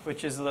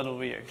 which is a little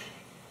weird.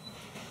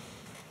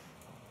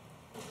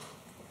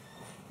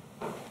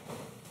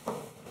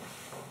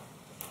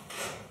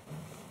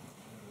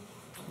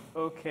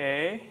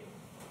 Okay.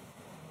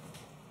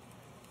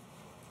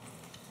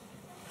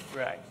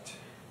 Right.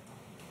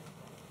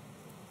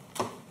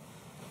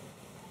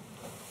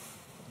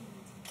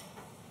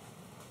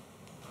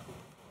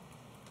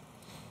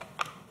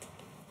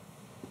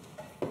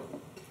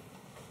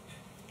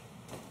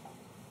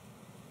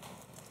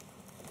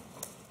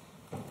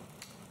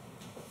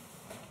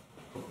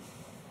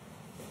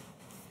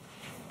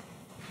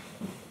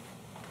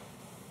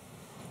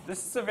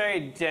 This is a very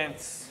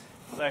dense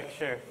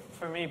lecture.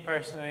 For me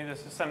personally,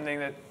 this is something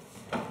that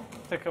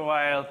took a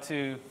while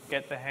to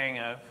get the hang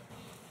of.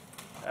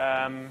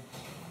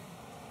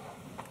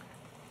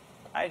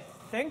 I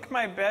think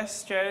my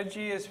best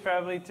strategy is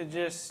probably to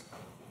just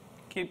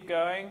keep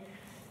going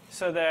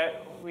so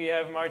that we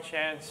have more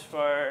chance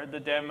for the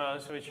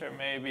demos, which are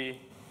maybe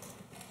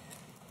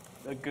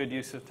a good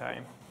use of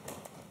time.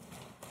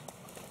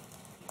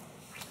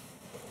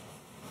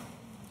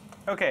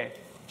 Okay,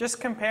 just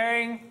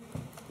comparing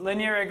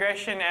linear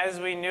regression as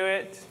we knew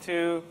it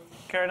to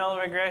kernel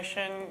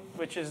regression,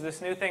 which is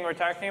this new thing we're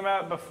talking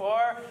about.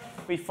 Before,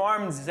 we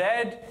formed Z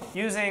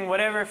using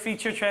whatever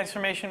feature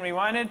transformation we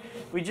wanted.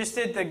 We just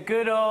did the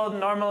good old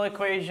normal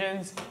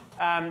equations.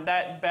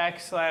 That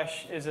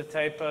backslash is a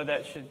typo.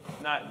 That should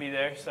not be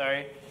there,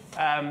 sorry.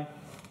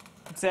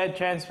 Z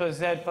transpose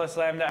Z plus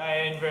lambda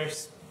I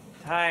inverse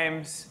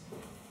times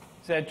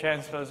Z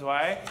transpose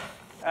Y.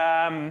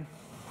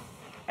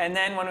 And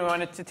then when we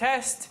wanted to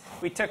test,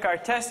 we took our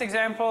test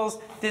examples,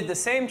 did the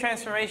same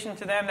transformation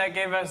to them. That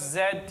gave us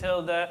Z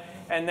tilde,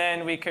 and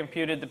then we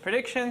computed the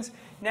predictions.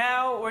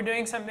 Now we're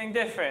doing something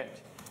different.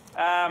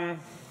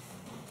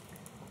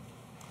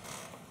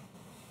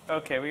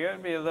 Okay, we got to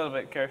be a little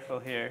bit careful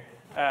here.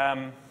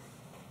 No,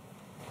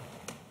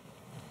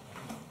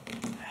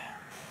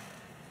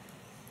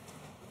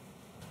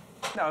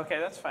 okay,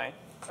 that's fine.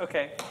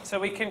 Okay, so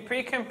we can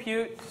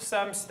pre-compute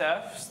some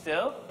stuff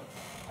still.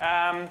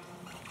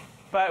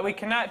 But we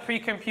cannot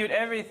pre-compute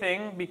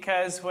everything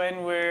because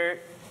when we're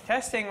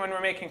testing, when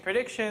we're making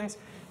predictions,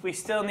 we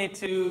still need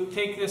to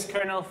take this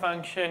kernel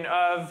function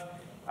of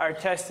our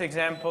test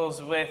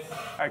examples with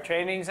our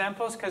training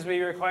examples because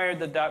we required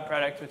the dot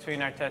product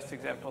between our test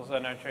examples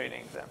and our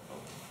training examples.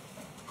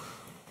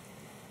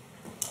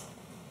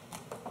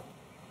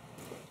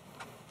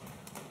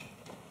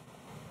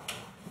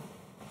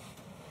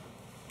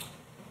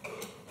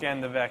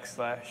 Again, the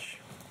backslash.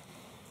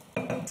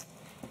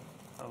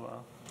 Oh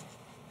well.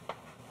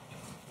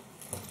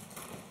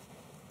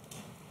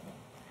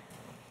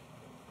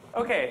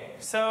 Okay,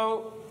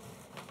 so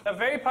a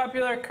very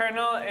popular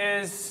kernel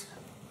is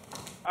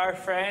our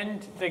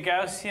friend, the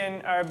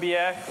Gaussian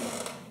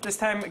RBF. This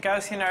time,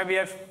 Gaussian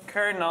RBF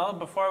kernel,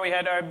 before we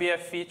had RBF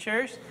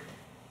features.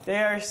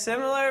 They are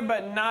similar,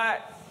 but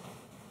not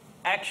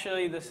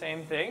actually the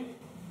same thing.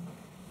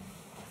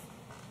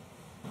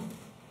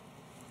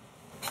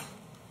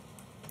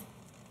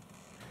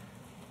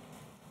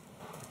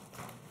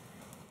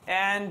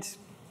 And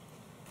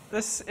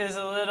this is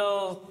a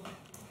little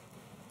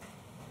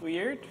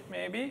weird,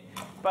 maybe,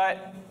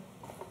 but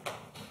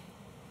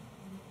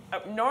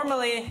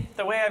normally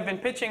the way I've been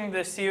pitching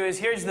this to you is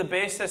here's the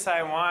basis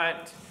I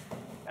want,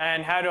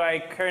 and how do I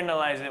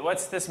kernelize it?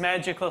 What's this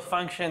magical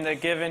function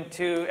that given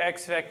two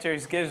x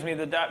vectors gives me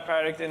the dot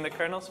product in the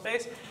kernel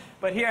space?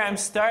 But here I'm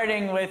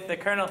starting with the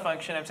kernel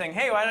function. I'm saying,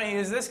 hey, why don't you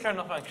use this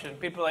kernel function?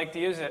 People like to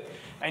use it.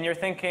 And you're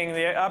thinking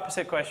the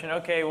opposite question.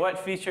 OK, what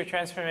feature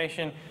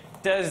transformation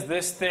does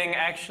this thing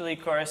actually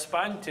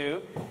correspond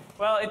to?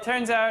 Well, it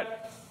turns out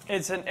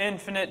it's an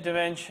infinite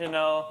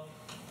dimensional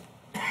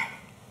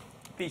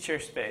feature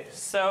space.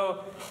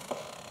 So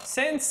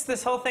since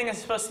this whole thing is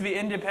supposed to be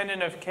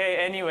independent of k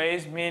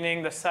anyways,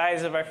 meaning the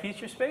size of our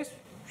feature space,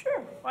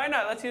 sure, why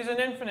not? Let's use an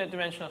infinite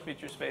dimensional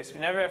feature space. We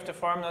never have to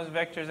form those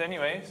vectors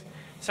anyways.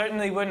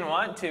 Certainly wouldn't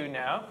want to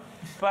now.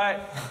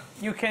 But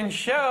you can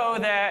show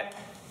that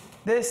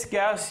this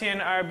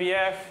Gaussian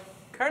RBF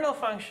kernel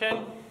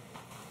function,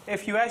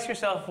 if you ask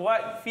yourself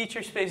what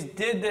feature space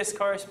did this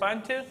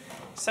correspond to,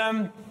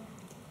 some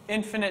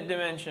infinite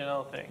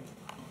dimensional thing.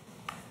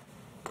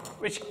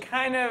 Which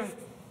kind of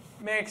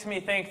makes me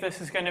think this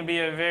is going to be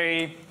a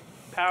very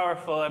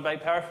powerful, and by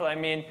powerful I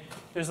mean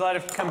there's a lot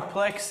of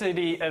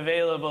complexity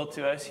available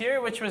to us here,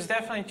 which was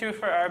definitely true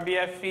for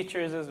RBF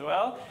features as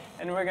well.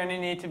 And we're going to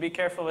need to be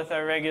careful with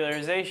our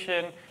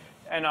regularization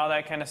and all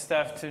that kind of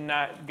stuff to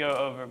not go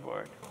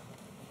overboard.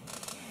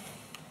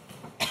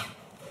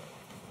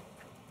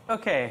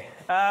 OK.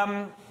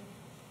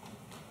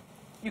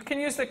 You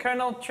can use the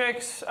kernel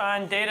tricks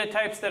on data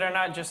types that are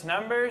not just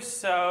numbers.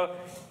 So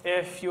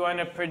if you want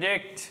to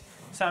predict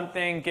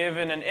something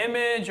given an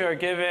image, or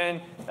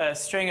given a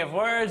string of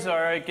words,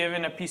 or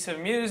given a piece of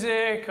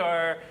music,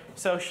 or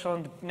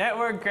social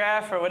network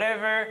graph, or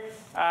whatever.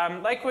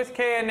 Like with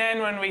k and n,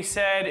 when we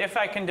said if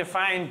I can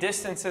define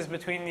distances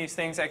between these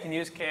things, I can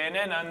use k and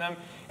n on them.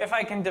 If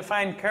I can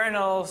define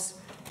kernels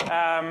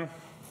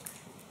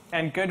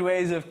and good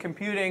ways of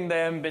computing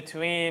them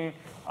between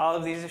all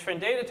of these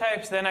different data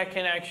types, then I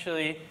can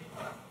actually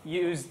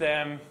use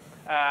them.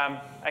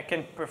 I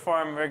can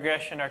perform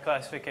regression or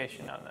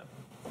classification on them.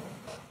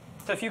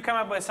 So if you come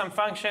up with some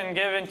function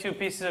given two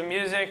pieces of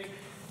music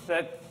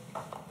that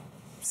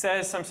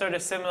says some sort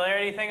of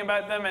similarity thing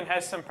about them and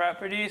has some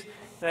properties,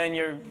 then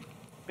you're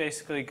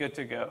basically good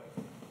to go.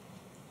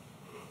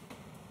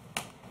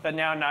 But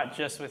now not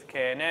just with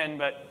k and n,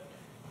 but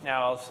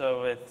now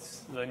also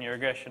with linear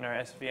regression or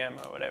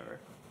SVM or whatever.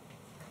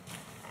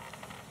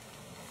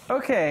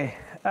 OK.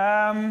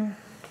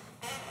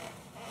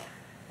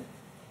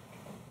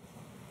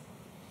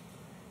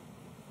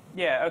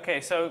 Yeah,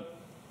 OK. So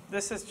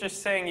this is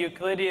just saying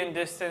Euclidean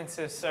distance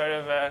is sort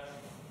of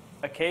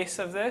a case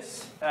of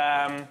this.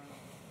 And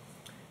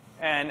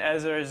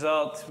as a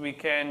result, we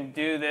can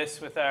do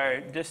this with our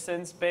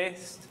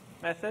distance-based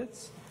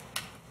methods.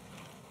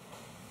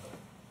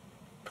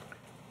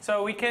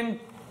 So we can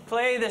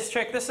play this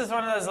trick. This is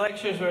one of those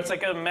lectures where it's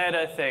like a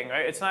meta thing,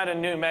 right? It's not a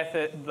new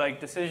method like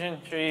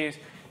decision trees.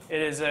 It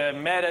is a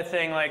meta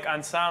thing like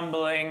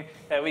ensembling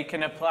that we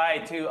can apply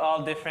to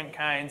all different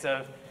kinds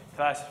of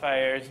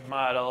classifiers,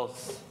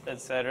 models,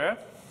 etc.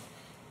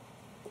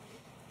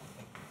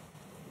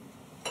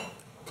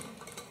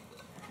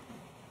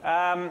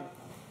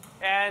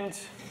 And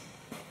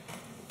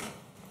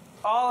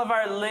all of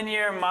our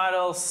linear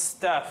model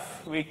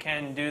stuff we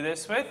can do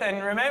this with.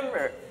 And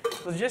remember,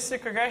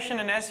 logistic regression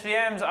and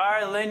SVMs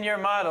are linear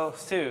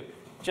models too,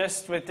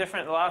 just with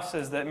different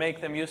losses that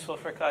make them useful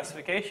for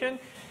classification.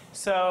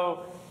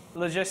 So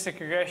logistic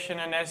regression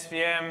and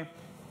SVM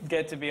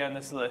get to be on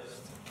this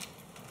list.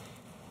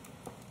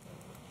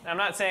 I'm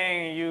not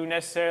saying you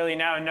necessarily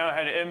now know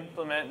how to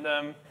implement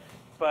them,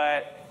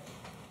 but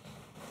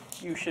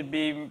you should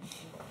be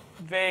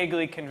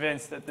vaguely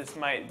convinced that this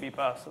might be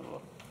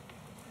possible.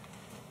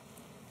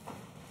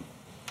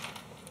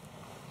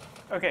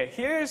 OK,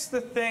 here's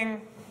the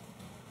thing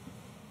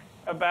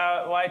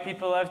about why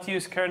people love to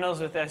use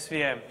kernels with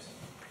SVMs.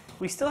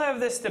 We still have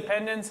this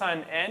dependence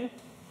on n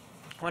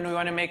when we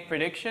want to make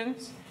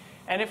predictions.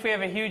 And if we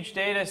have a huge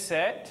data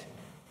set,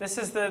 this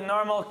is the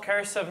normal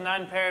curse of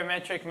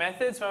non-parametric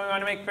methods. When we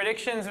want to make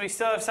predictions, we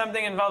still have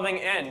something involving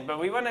n. But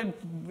we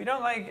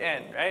don't like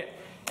n, right?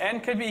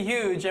 N could be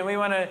huge, and we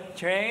want to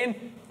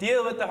train,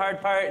 deal with the hard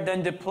part,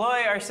 then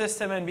deploy our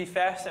system and be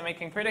fast at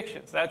making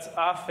predictions. That's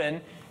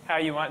often how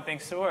you want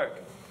things to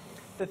work.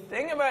 The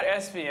thing about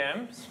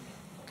SVMs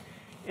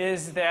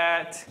is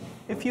that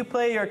if you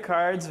play your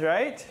cards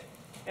right,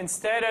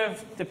 instead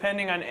of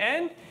depending on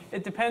n,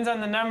 it depends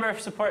on the number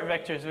of support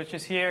vectors, which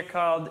is here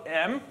called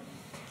m.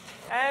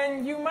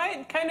 And you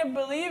might kind of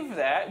believe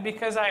that,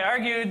 because I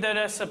argued that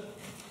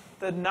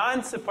the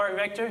non-support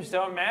vectors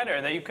don't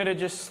matter, that you could have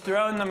just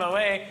thrown them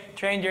away,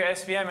 trained your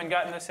SVM, and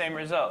gotten the same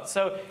result.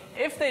 So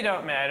if they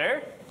don't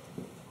matter,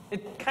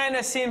 it kind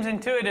of seems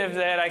intuitive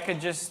that I could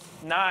just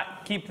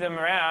not keep them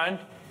around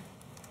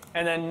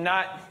and then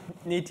not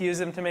need to use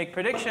them to make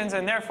predictions.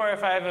 And therefore,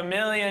 if I have 1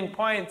 million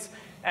points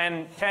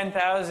and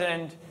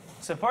 10,000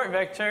 support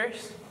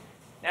vectors,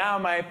 now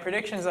my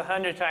prediction is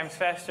 100 times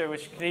faster,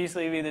 which could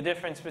easily be the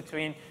difference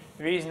between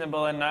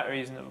reasonable and not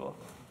reasonable.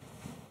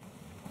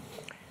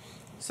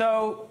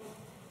 So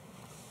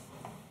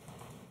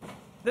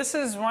this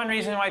is one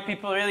reason why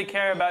people really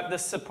care about the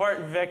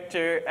support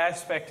vector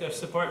aspect of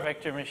support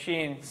vector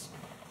machines,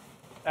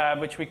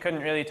 which we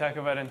couldn't really talk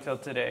about until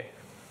today.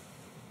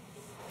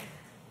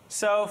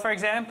 So for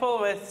example,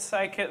 with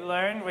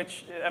scikit-learn,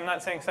 which I'm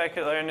not saying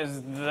scikit-learn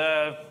is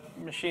the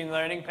machine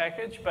learning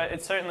package, but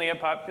it's certainly a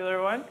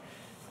popular one.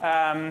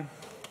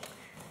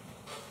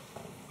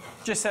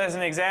 Just as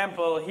an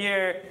example,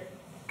 here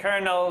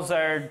kernels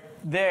are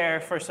there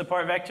for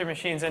support vector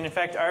machines, and in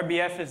fact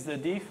RBF is the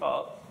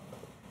default.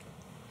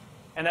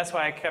 And that's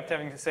why I kept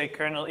having to say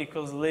kernel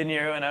equals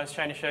linear when I was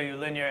trying to show you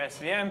linear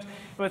SVMs.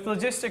 With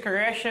logistic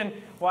regression,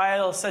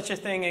 while such a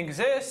thing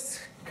exists,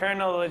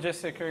 kernel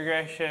logistic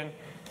regression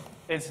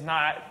is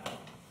not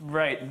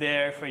right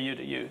there for you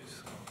to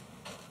use.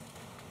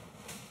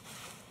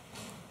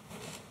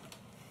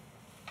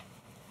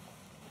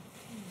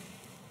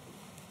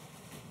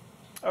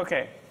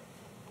 Okay.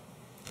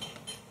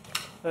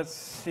 Let's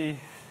see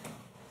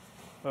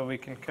what we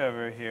can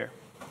cover here.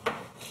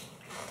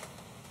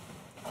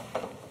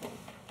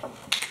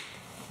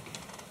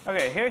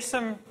 Okay, here's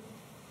some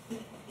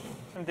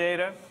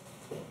data.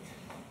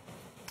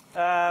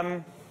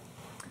 I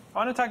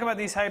want to talk about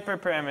these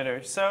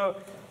hyperparameters. So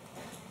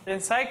in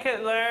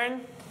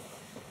scikit-learn,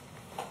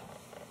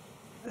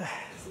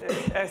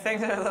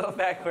 things are a little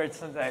backwards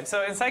sometimes.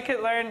 So in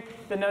scikit-learn,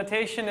 the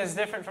notation is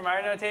different from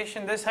our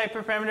notation. This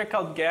hyperparameter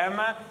called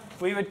gamma,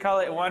 we would call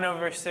it 1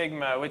 over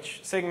sigma, which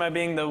sigma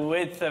being the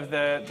width of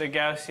the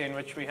Gaussian,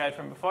 which we had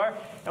from before.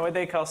 And what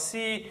they call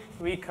c,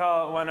 we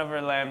call 1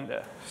 over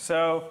lambda.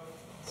 So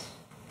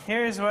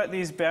here's what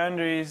these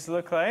boundaries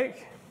look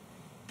like.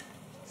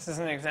 This is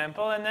an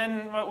example. And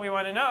then what we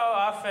want to know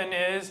often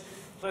is,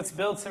 let's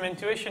build some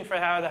intuition for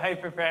how the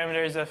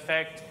hyperparameters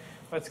affect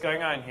what's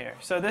going on here.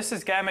 So this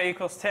is gamma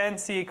equals 10,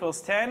 c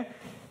equals 10.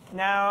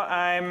 Now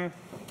I'm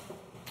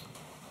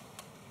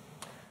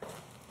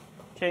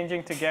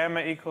changing to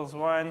gamma equals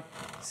 1,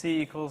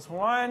 c equals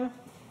 1.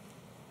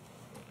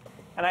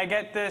 And I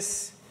get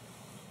this,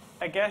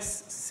 I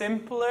guess,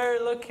 simpler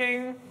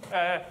looking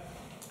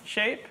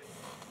shape.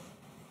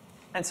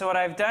 And so what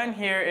I've done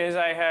here is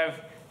I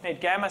have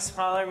made gamma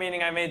smaller,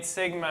 meaning I made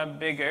sigma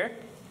bigger.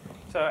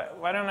 So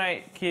why don't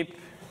I keep,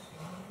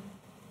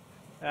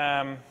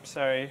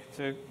 sorry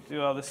to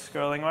do all this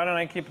scrolling, why don't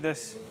I keep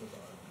this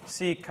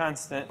c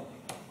constant?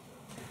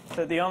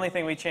 So the only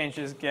thing we changed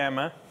is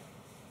gamma.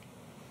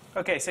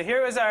 Okay, so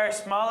here was our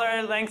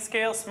smaller length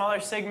scale, smaller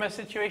sigma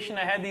situation.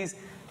 I had these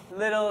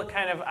little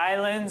kind of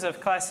islands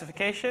of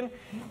classification.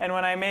 And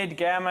when I made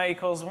gamma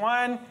equals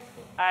 1,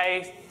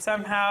 I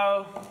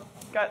somehow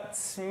got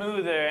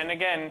smoother. And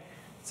again,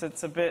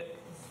 it's a bit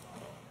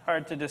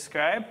hard to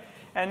describe.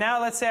 And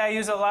now let's say I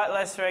use a lot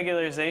less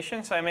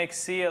regularization, so I make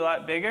c a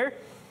lot bigger.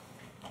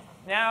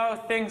 Now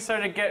things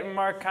sort of get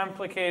more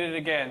complicated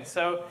again.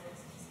 So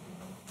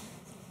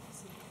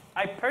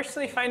I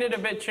personally find it a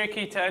bit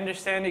tricky to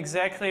understand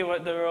exactly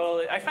what the role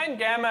is. I find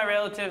gamma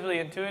relatively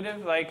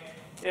intuitive. Like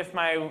if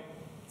my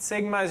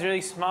sigma is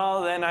really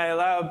small, then I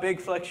allow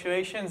big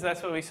fluctuations.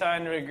 That's what we saw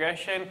in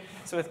regression.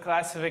 So with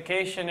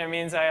classification, it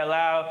means I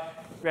allow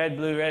red,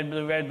 blue, red,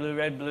 blue, red, blue,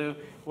 red, blue.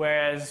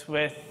 Whereas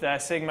with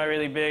sigma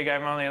really big,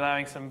 I'm only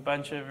allowing some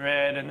bunch of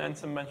red and then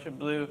some bunch of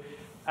blue.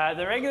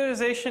 The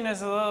regularization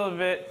is a little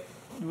bit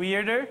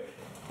weirder,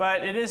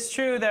 but it is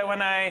true that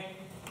when I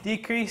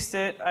decreased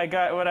it, I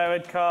got what I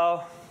would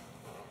call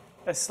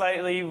a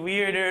slightly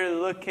weirder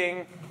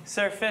looking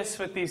surface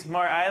with these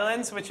more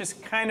islands, which is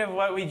kind of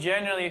what we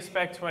generally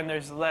expect when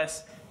there's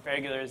less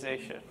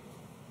regularization.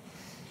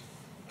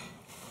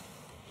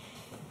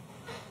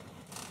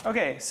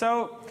 Okay,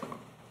 so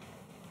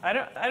I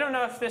don't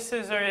know if this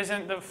is or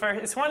isn't the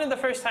first. It's one of the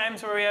first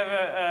times where we have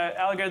an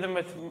algorithm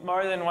with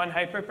more than one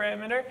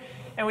hyperparameter.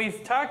 And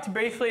we've talked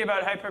briefly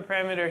about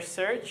hyperparameter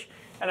search.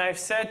 And I've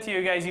said to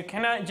you guys, you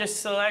cannot just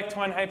select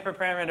one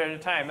hyperparameter at a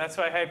time. That's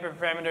why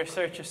hyperparameter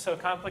search is so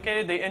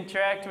complicated. They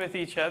interact with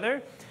each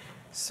other.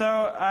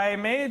 So I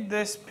made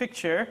this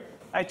picture.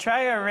 I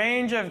try a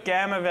range of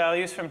gamma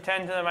values from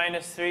 10 to the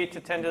minus 3 to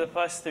 10 to the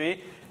plus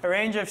 3. A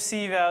range of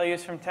c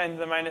values from 10 to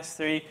the minus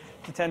 3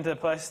 to 10 to the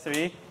plus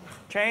 3.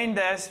 Trained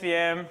the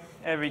SVM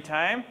every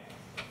time.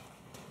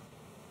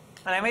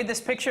 And I made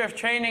this picture of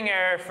training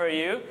error for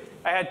you.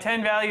 I had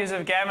 10 values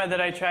of gamma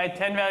that I tried,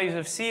 10 values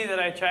of c that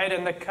I tried,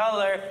 and the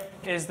color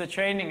is the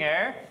training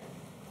error.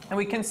 And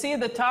we can see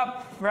the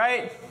top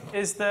right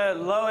is the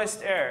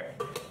lowest error,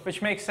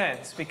 which makes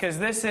sense because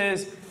this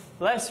is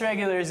less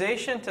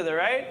regularization to the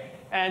right,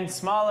 and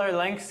smaller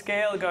length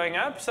scale going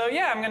up. So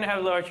yeah, I'm going to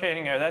have lower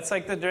training error. That's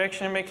like the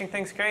direction of making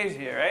things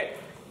crazier, right?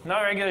 No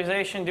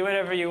regularization, do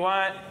whatever you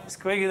want,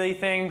 squiggly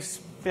things,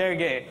 fair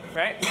game,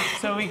 right?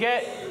 So we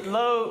get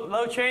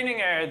low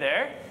training error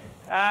there.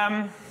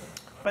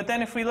 But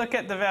then if we look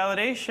at the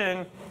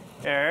validation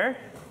error,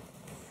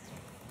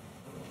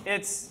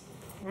 it's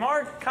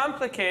more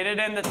complicated,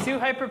 and the two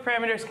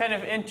hyperparameters kind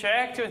of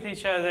interact with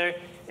each other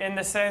in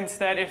the sense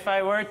that if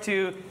I were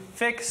to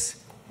fix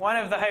one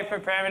of the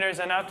hyperparameters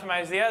and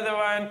optimize the other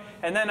one,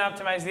 and then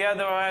optimize the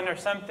other one, or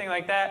something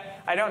like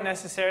that, I don't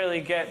necessarily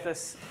get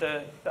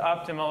the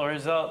optimal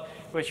result,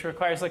 which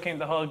requires looking at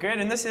the whole grid.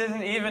 And this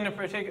isn't even a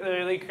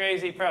particularly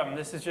crazy problem.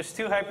 This is just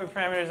two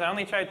hyperparameters. I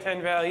only tried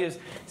 10 values.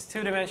 It's a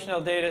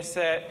two-dimensional data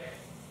set.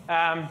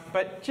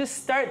 But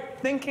just start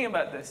thinking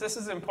about this. This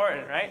is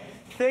important, right?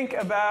 Think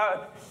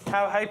about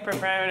how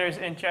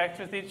hyperparameters interact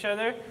with each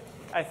other.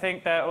 I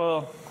think that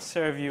will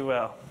serve you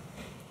well.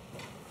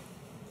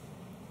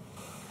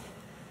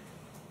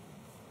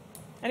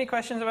 Any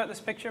questions about this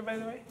picture, by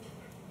the way?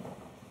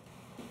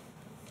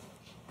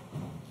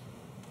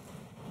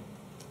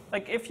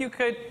 Like, if you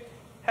could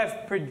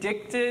have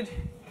predicted,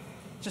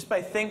 just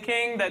by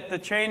thinking, that the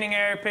training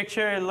error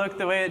picture looked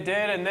the way it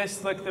did and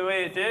this looked the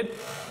way it did,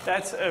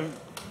 that's a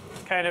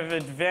kind of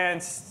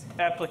advanced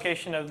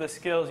application of the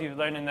skills you've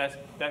learned in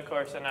that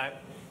course, and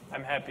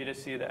I'm happy to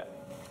see that.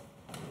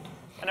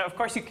 And of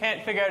course, you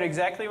can't figure out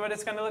exactly what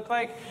it's going to look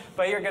like,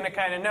 but you're going to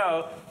kind of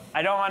know,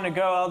 I don't want to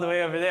go all the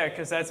way over there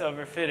because that's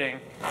overfitting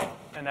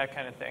and that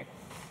kind of thing.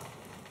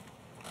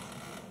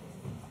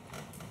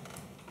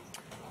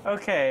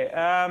 OK,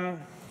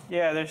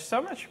 yeah, there's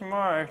so much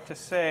more to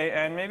say,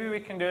 and maybe we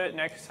can do it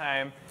next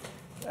time.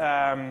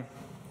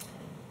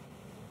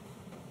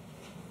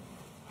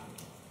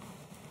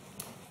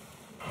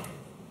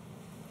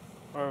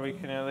 Or we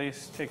can at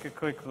least take a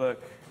quick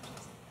look.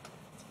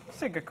 Let's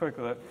take a quick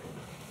look.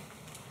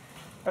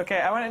 OK,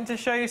 I wanted to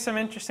show you some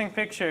interesting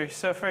pictures.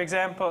 So for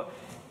example,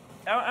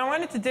 I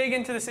wanted to dig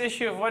into this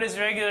issue of what is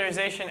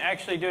regularization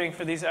actually doing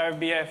for these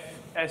RBF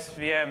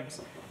SVMs.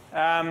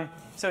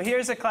 So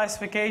here's a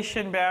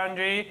classification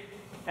boundary,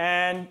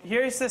 and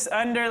here's this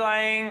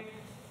underlying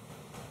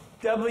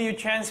W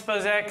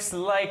transpose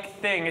X-like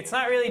thing. It's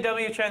not really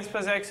W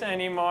transpose X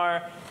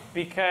anymore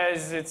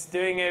because it's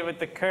doing it with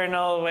the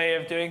kernel way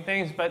of doing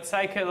things, but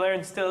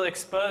scikit-learn still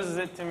exposes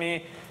it to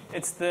me.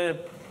 It's the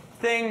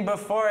thing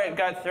before it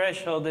got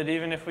thresholded,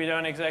 even if we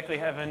don't exactly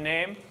have a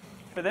name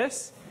for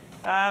this.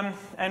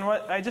 And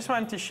what I just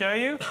wanted to show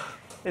you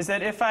is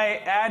that if I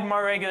add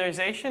more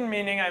regularization,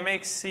 meaning I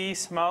make C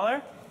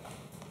smaller,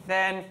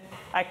 then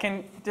I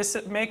can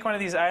make one of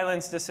these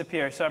islands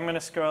disappear. So I'm going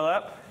to scroll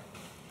up.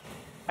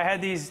 I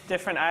had these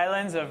different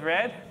islands of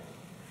red,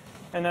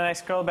 and then I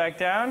scroll back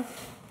down,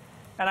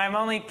 and I'm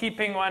only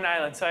keeping one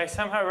island. So I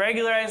somehow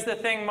regularized the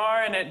thing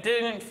more, and it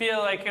didn't feel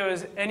like it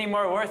was any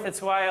more worth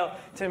its while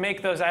to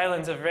make those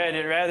islands of red.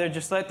 It rather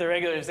just let the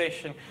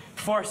regularization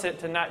force it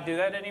to not do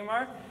that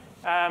anymore.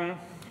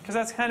 Because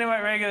that's kind of what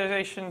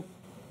regularization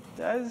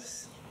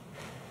does.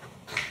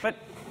 But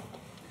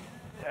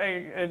I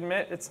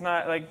admit it's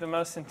not like the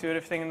most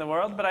intuitive thing in the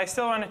world. But I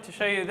still wanted to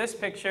show you this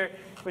picture,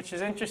 which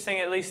is interesting,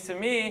 at least to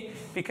me,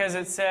 because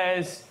it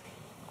says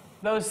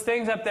those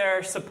things up there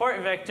are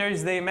support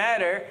vectors. They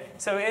matter.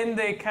 So in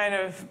the kind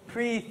of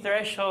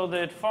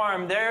pre-thresholded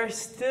form, there's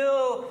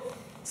still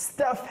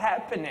stuff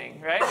happening,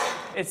 right?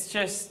 It's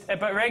just,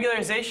 but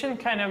regularization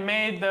kind of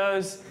made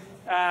those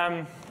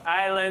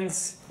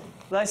islands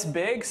less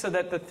big so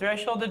that the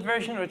thresholded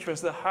version, which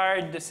was the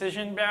hard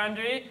decision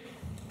boundary,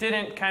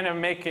 didn't kind of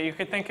make it. You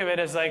could think of it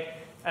as like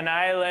an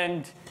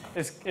island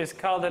is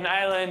called an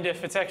island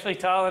if it's actually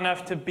tall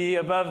enough to be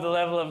above the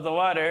level of the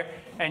water,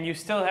 and you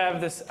still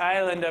have this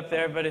island up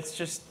there, but it's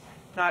just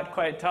not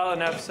quite tall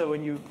enough, so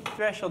when you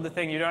threshold the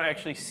thing, you don't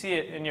actually see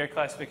it in your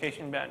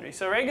classification boundary.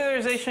 So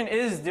regularization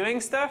is doing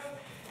stuff,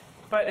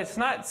 but it's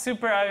not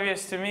super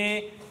obvious to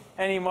me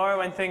anymore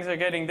when things are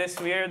getting this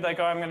weird, like,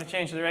 oh, I'm going to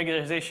change the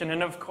regularization,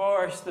 and of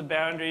course the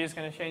boundary is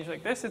going to change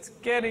like this. It's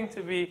getting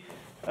to be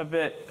a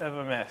bit of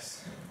a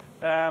mess.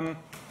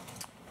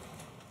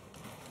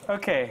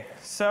 OK,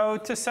 so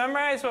to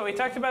summarize what we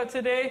talked about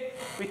today,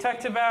 we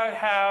talked about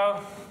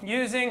how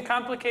using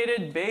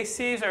complicated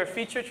bases or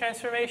feature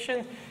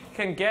transformations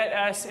can get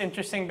us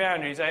interesting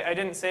boundaries. I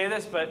didn't say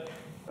this, but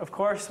of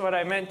course what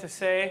I meant to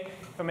say,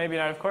 or maybe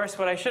not of course,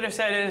 what I should have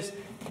said is,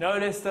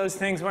 notice those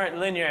things weren't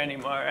linear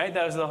anymore, right?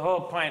 That was the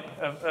whole point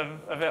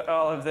of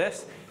all of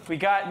this. We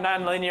got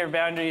nonlinear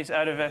boundaries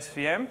out of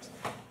SVMs,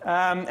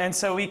 and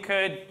so we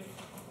could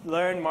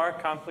learn more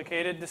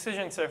complicated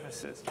decision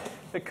surfaces.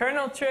 The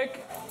kernel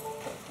trick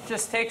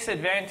just takes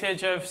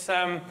advantage of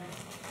some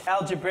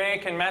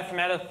algebraic and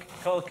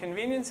mathematical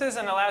conveniences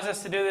and allows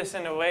us to do this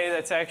in a way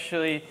that's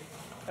actually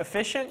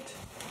efficient.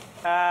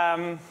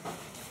 And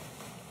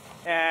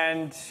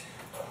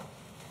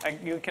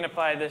you can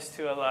apply this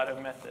to a lot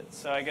of methods.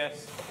 So I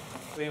guess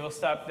we will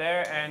stop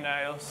there, and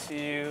I'll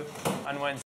see you on Wednesday.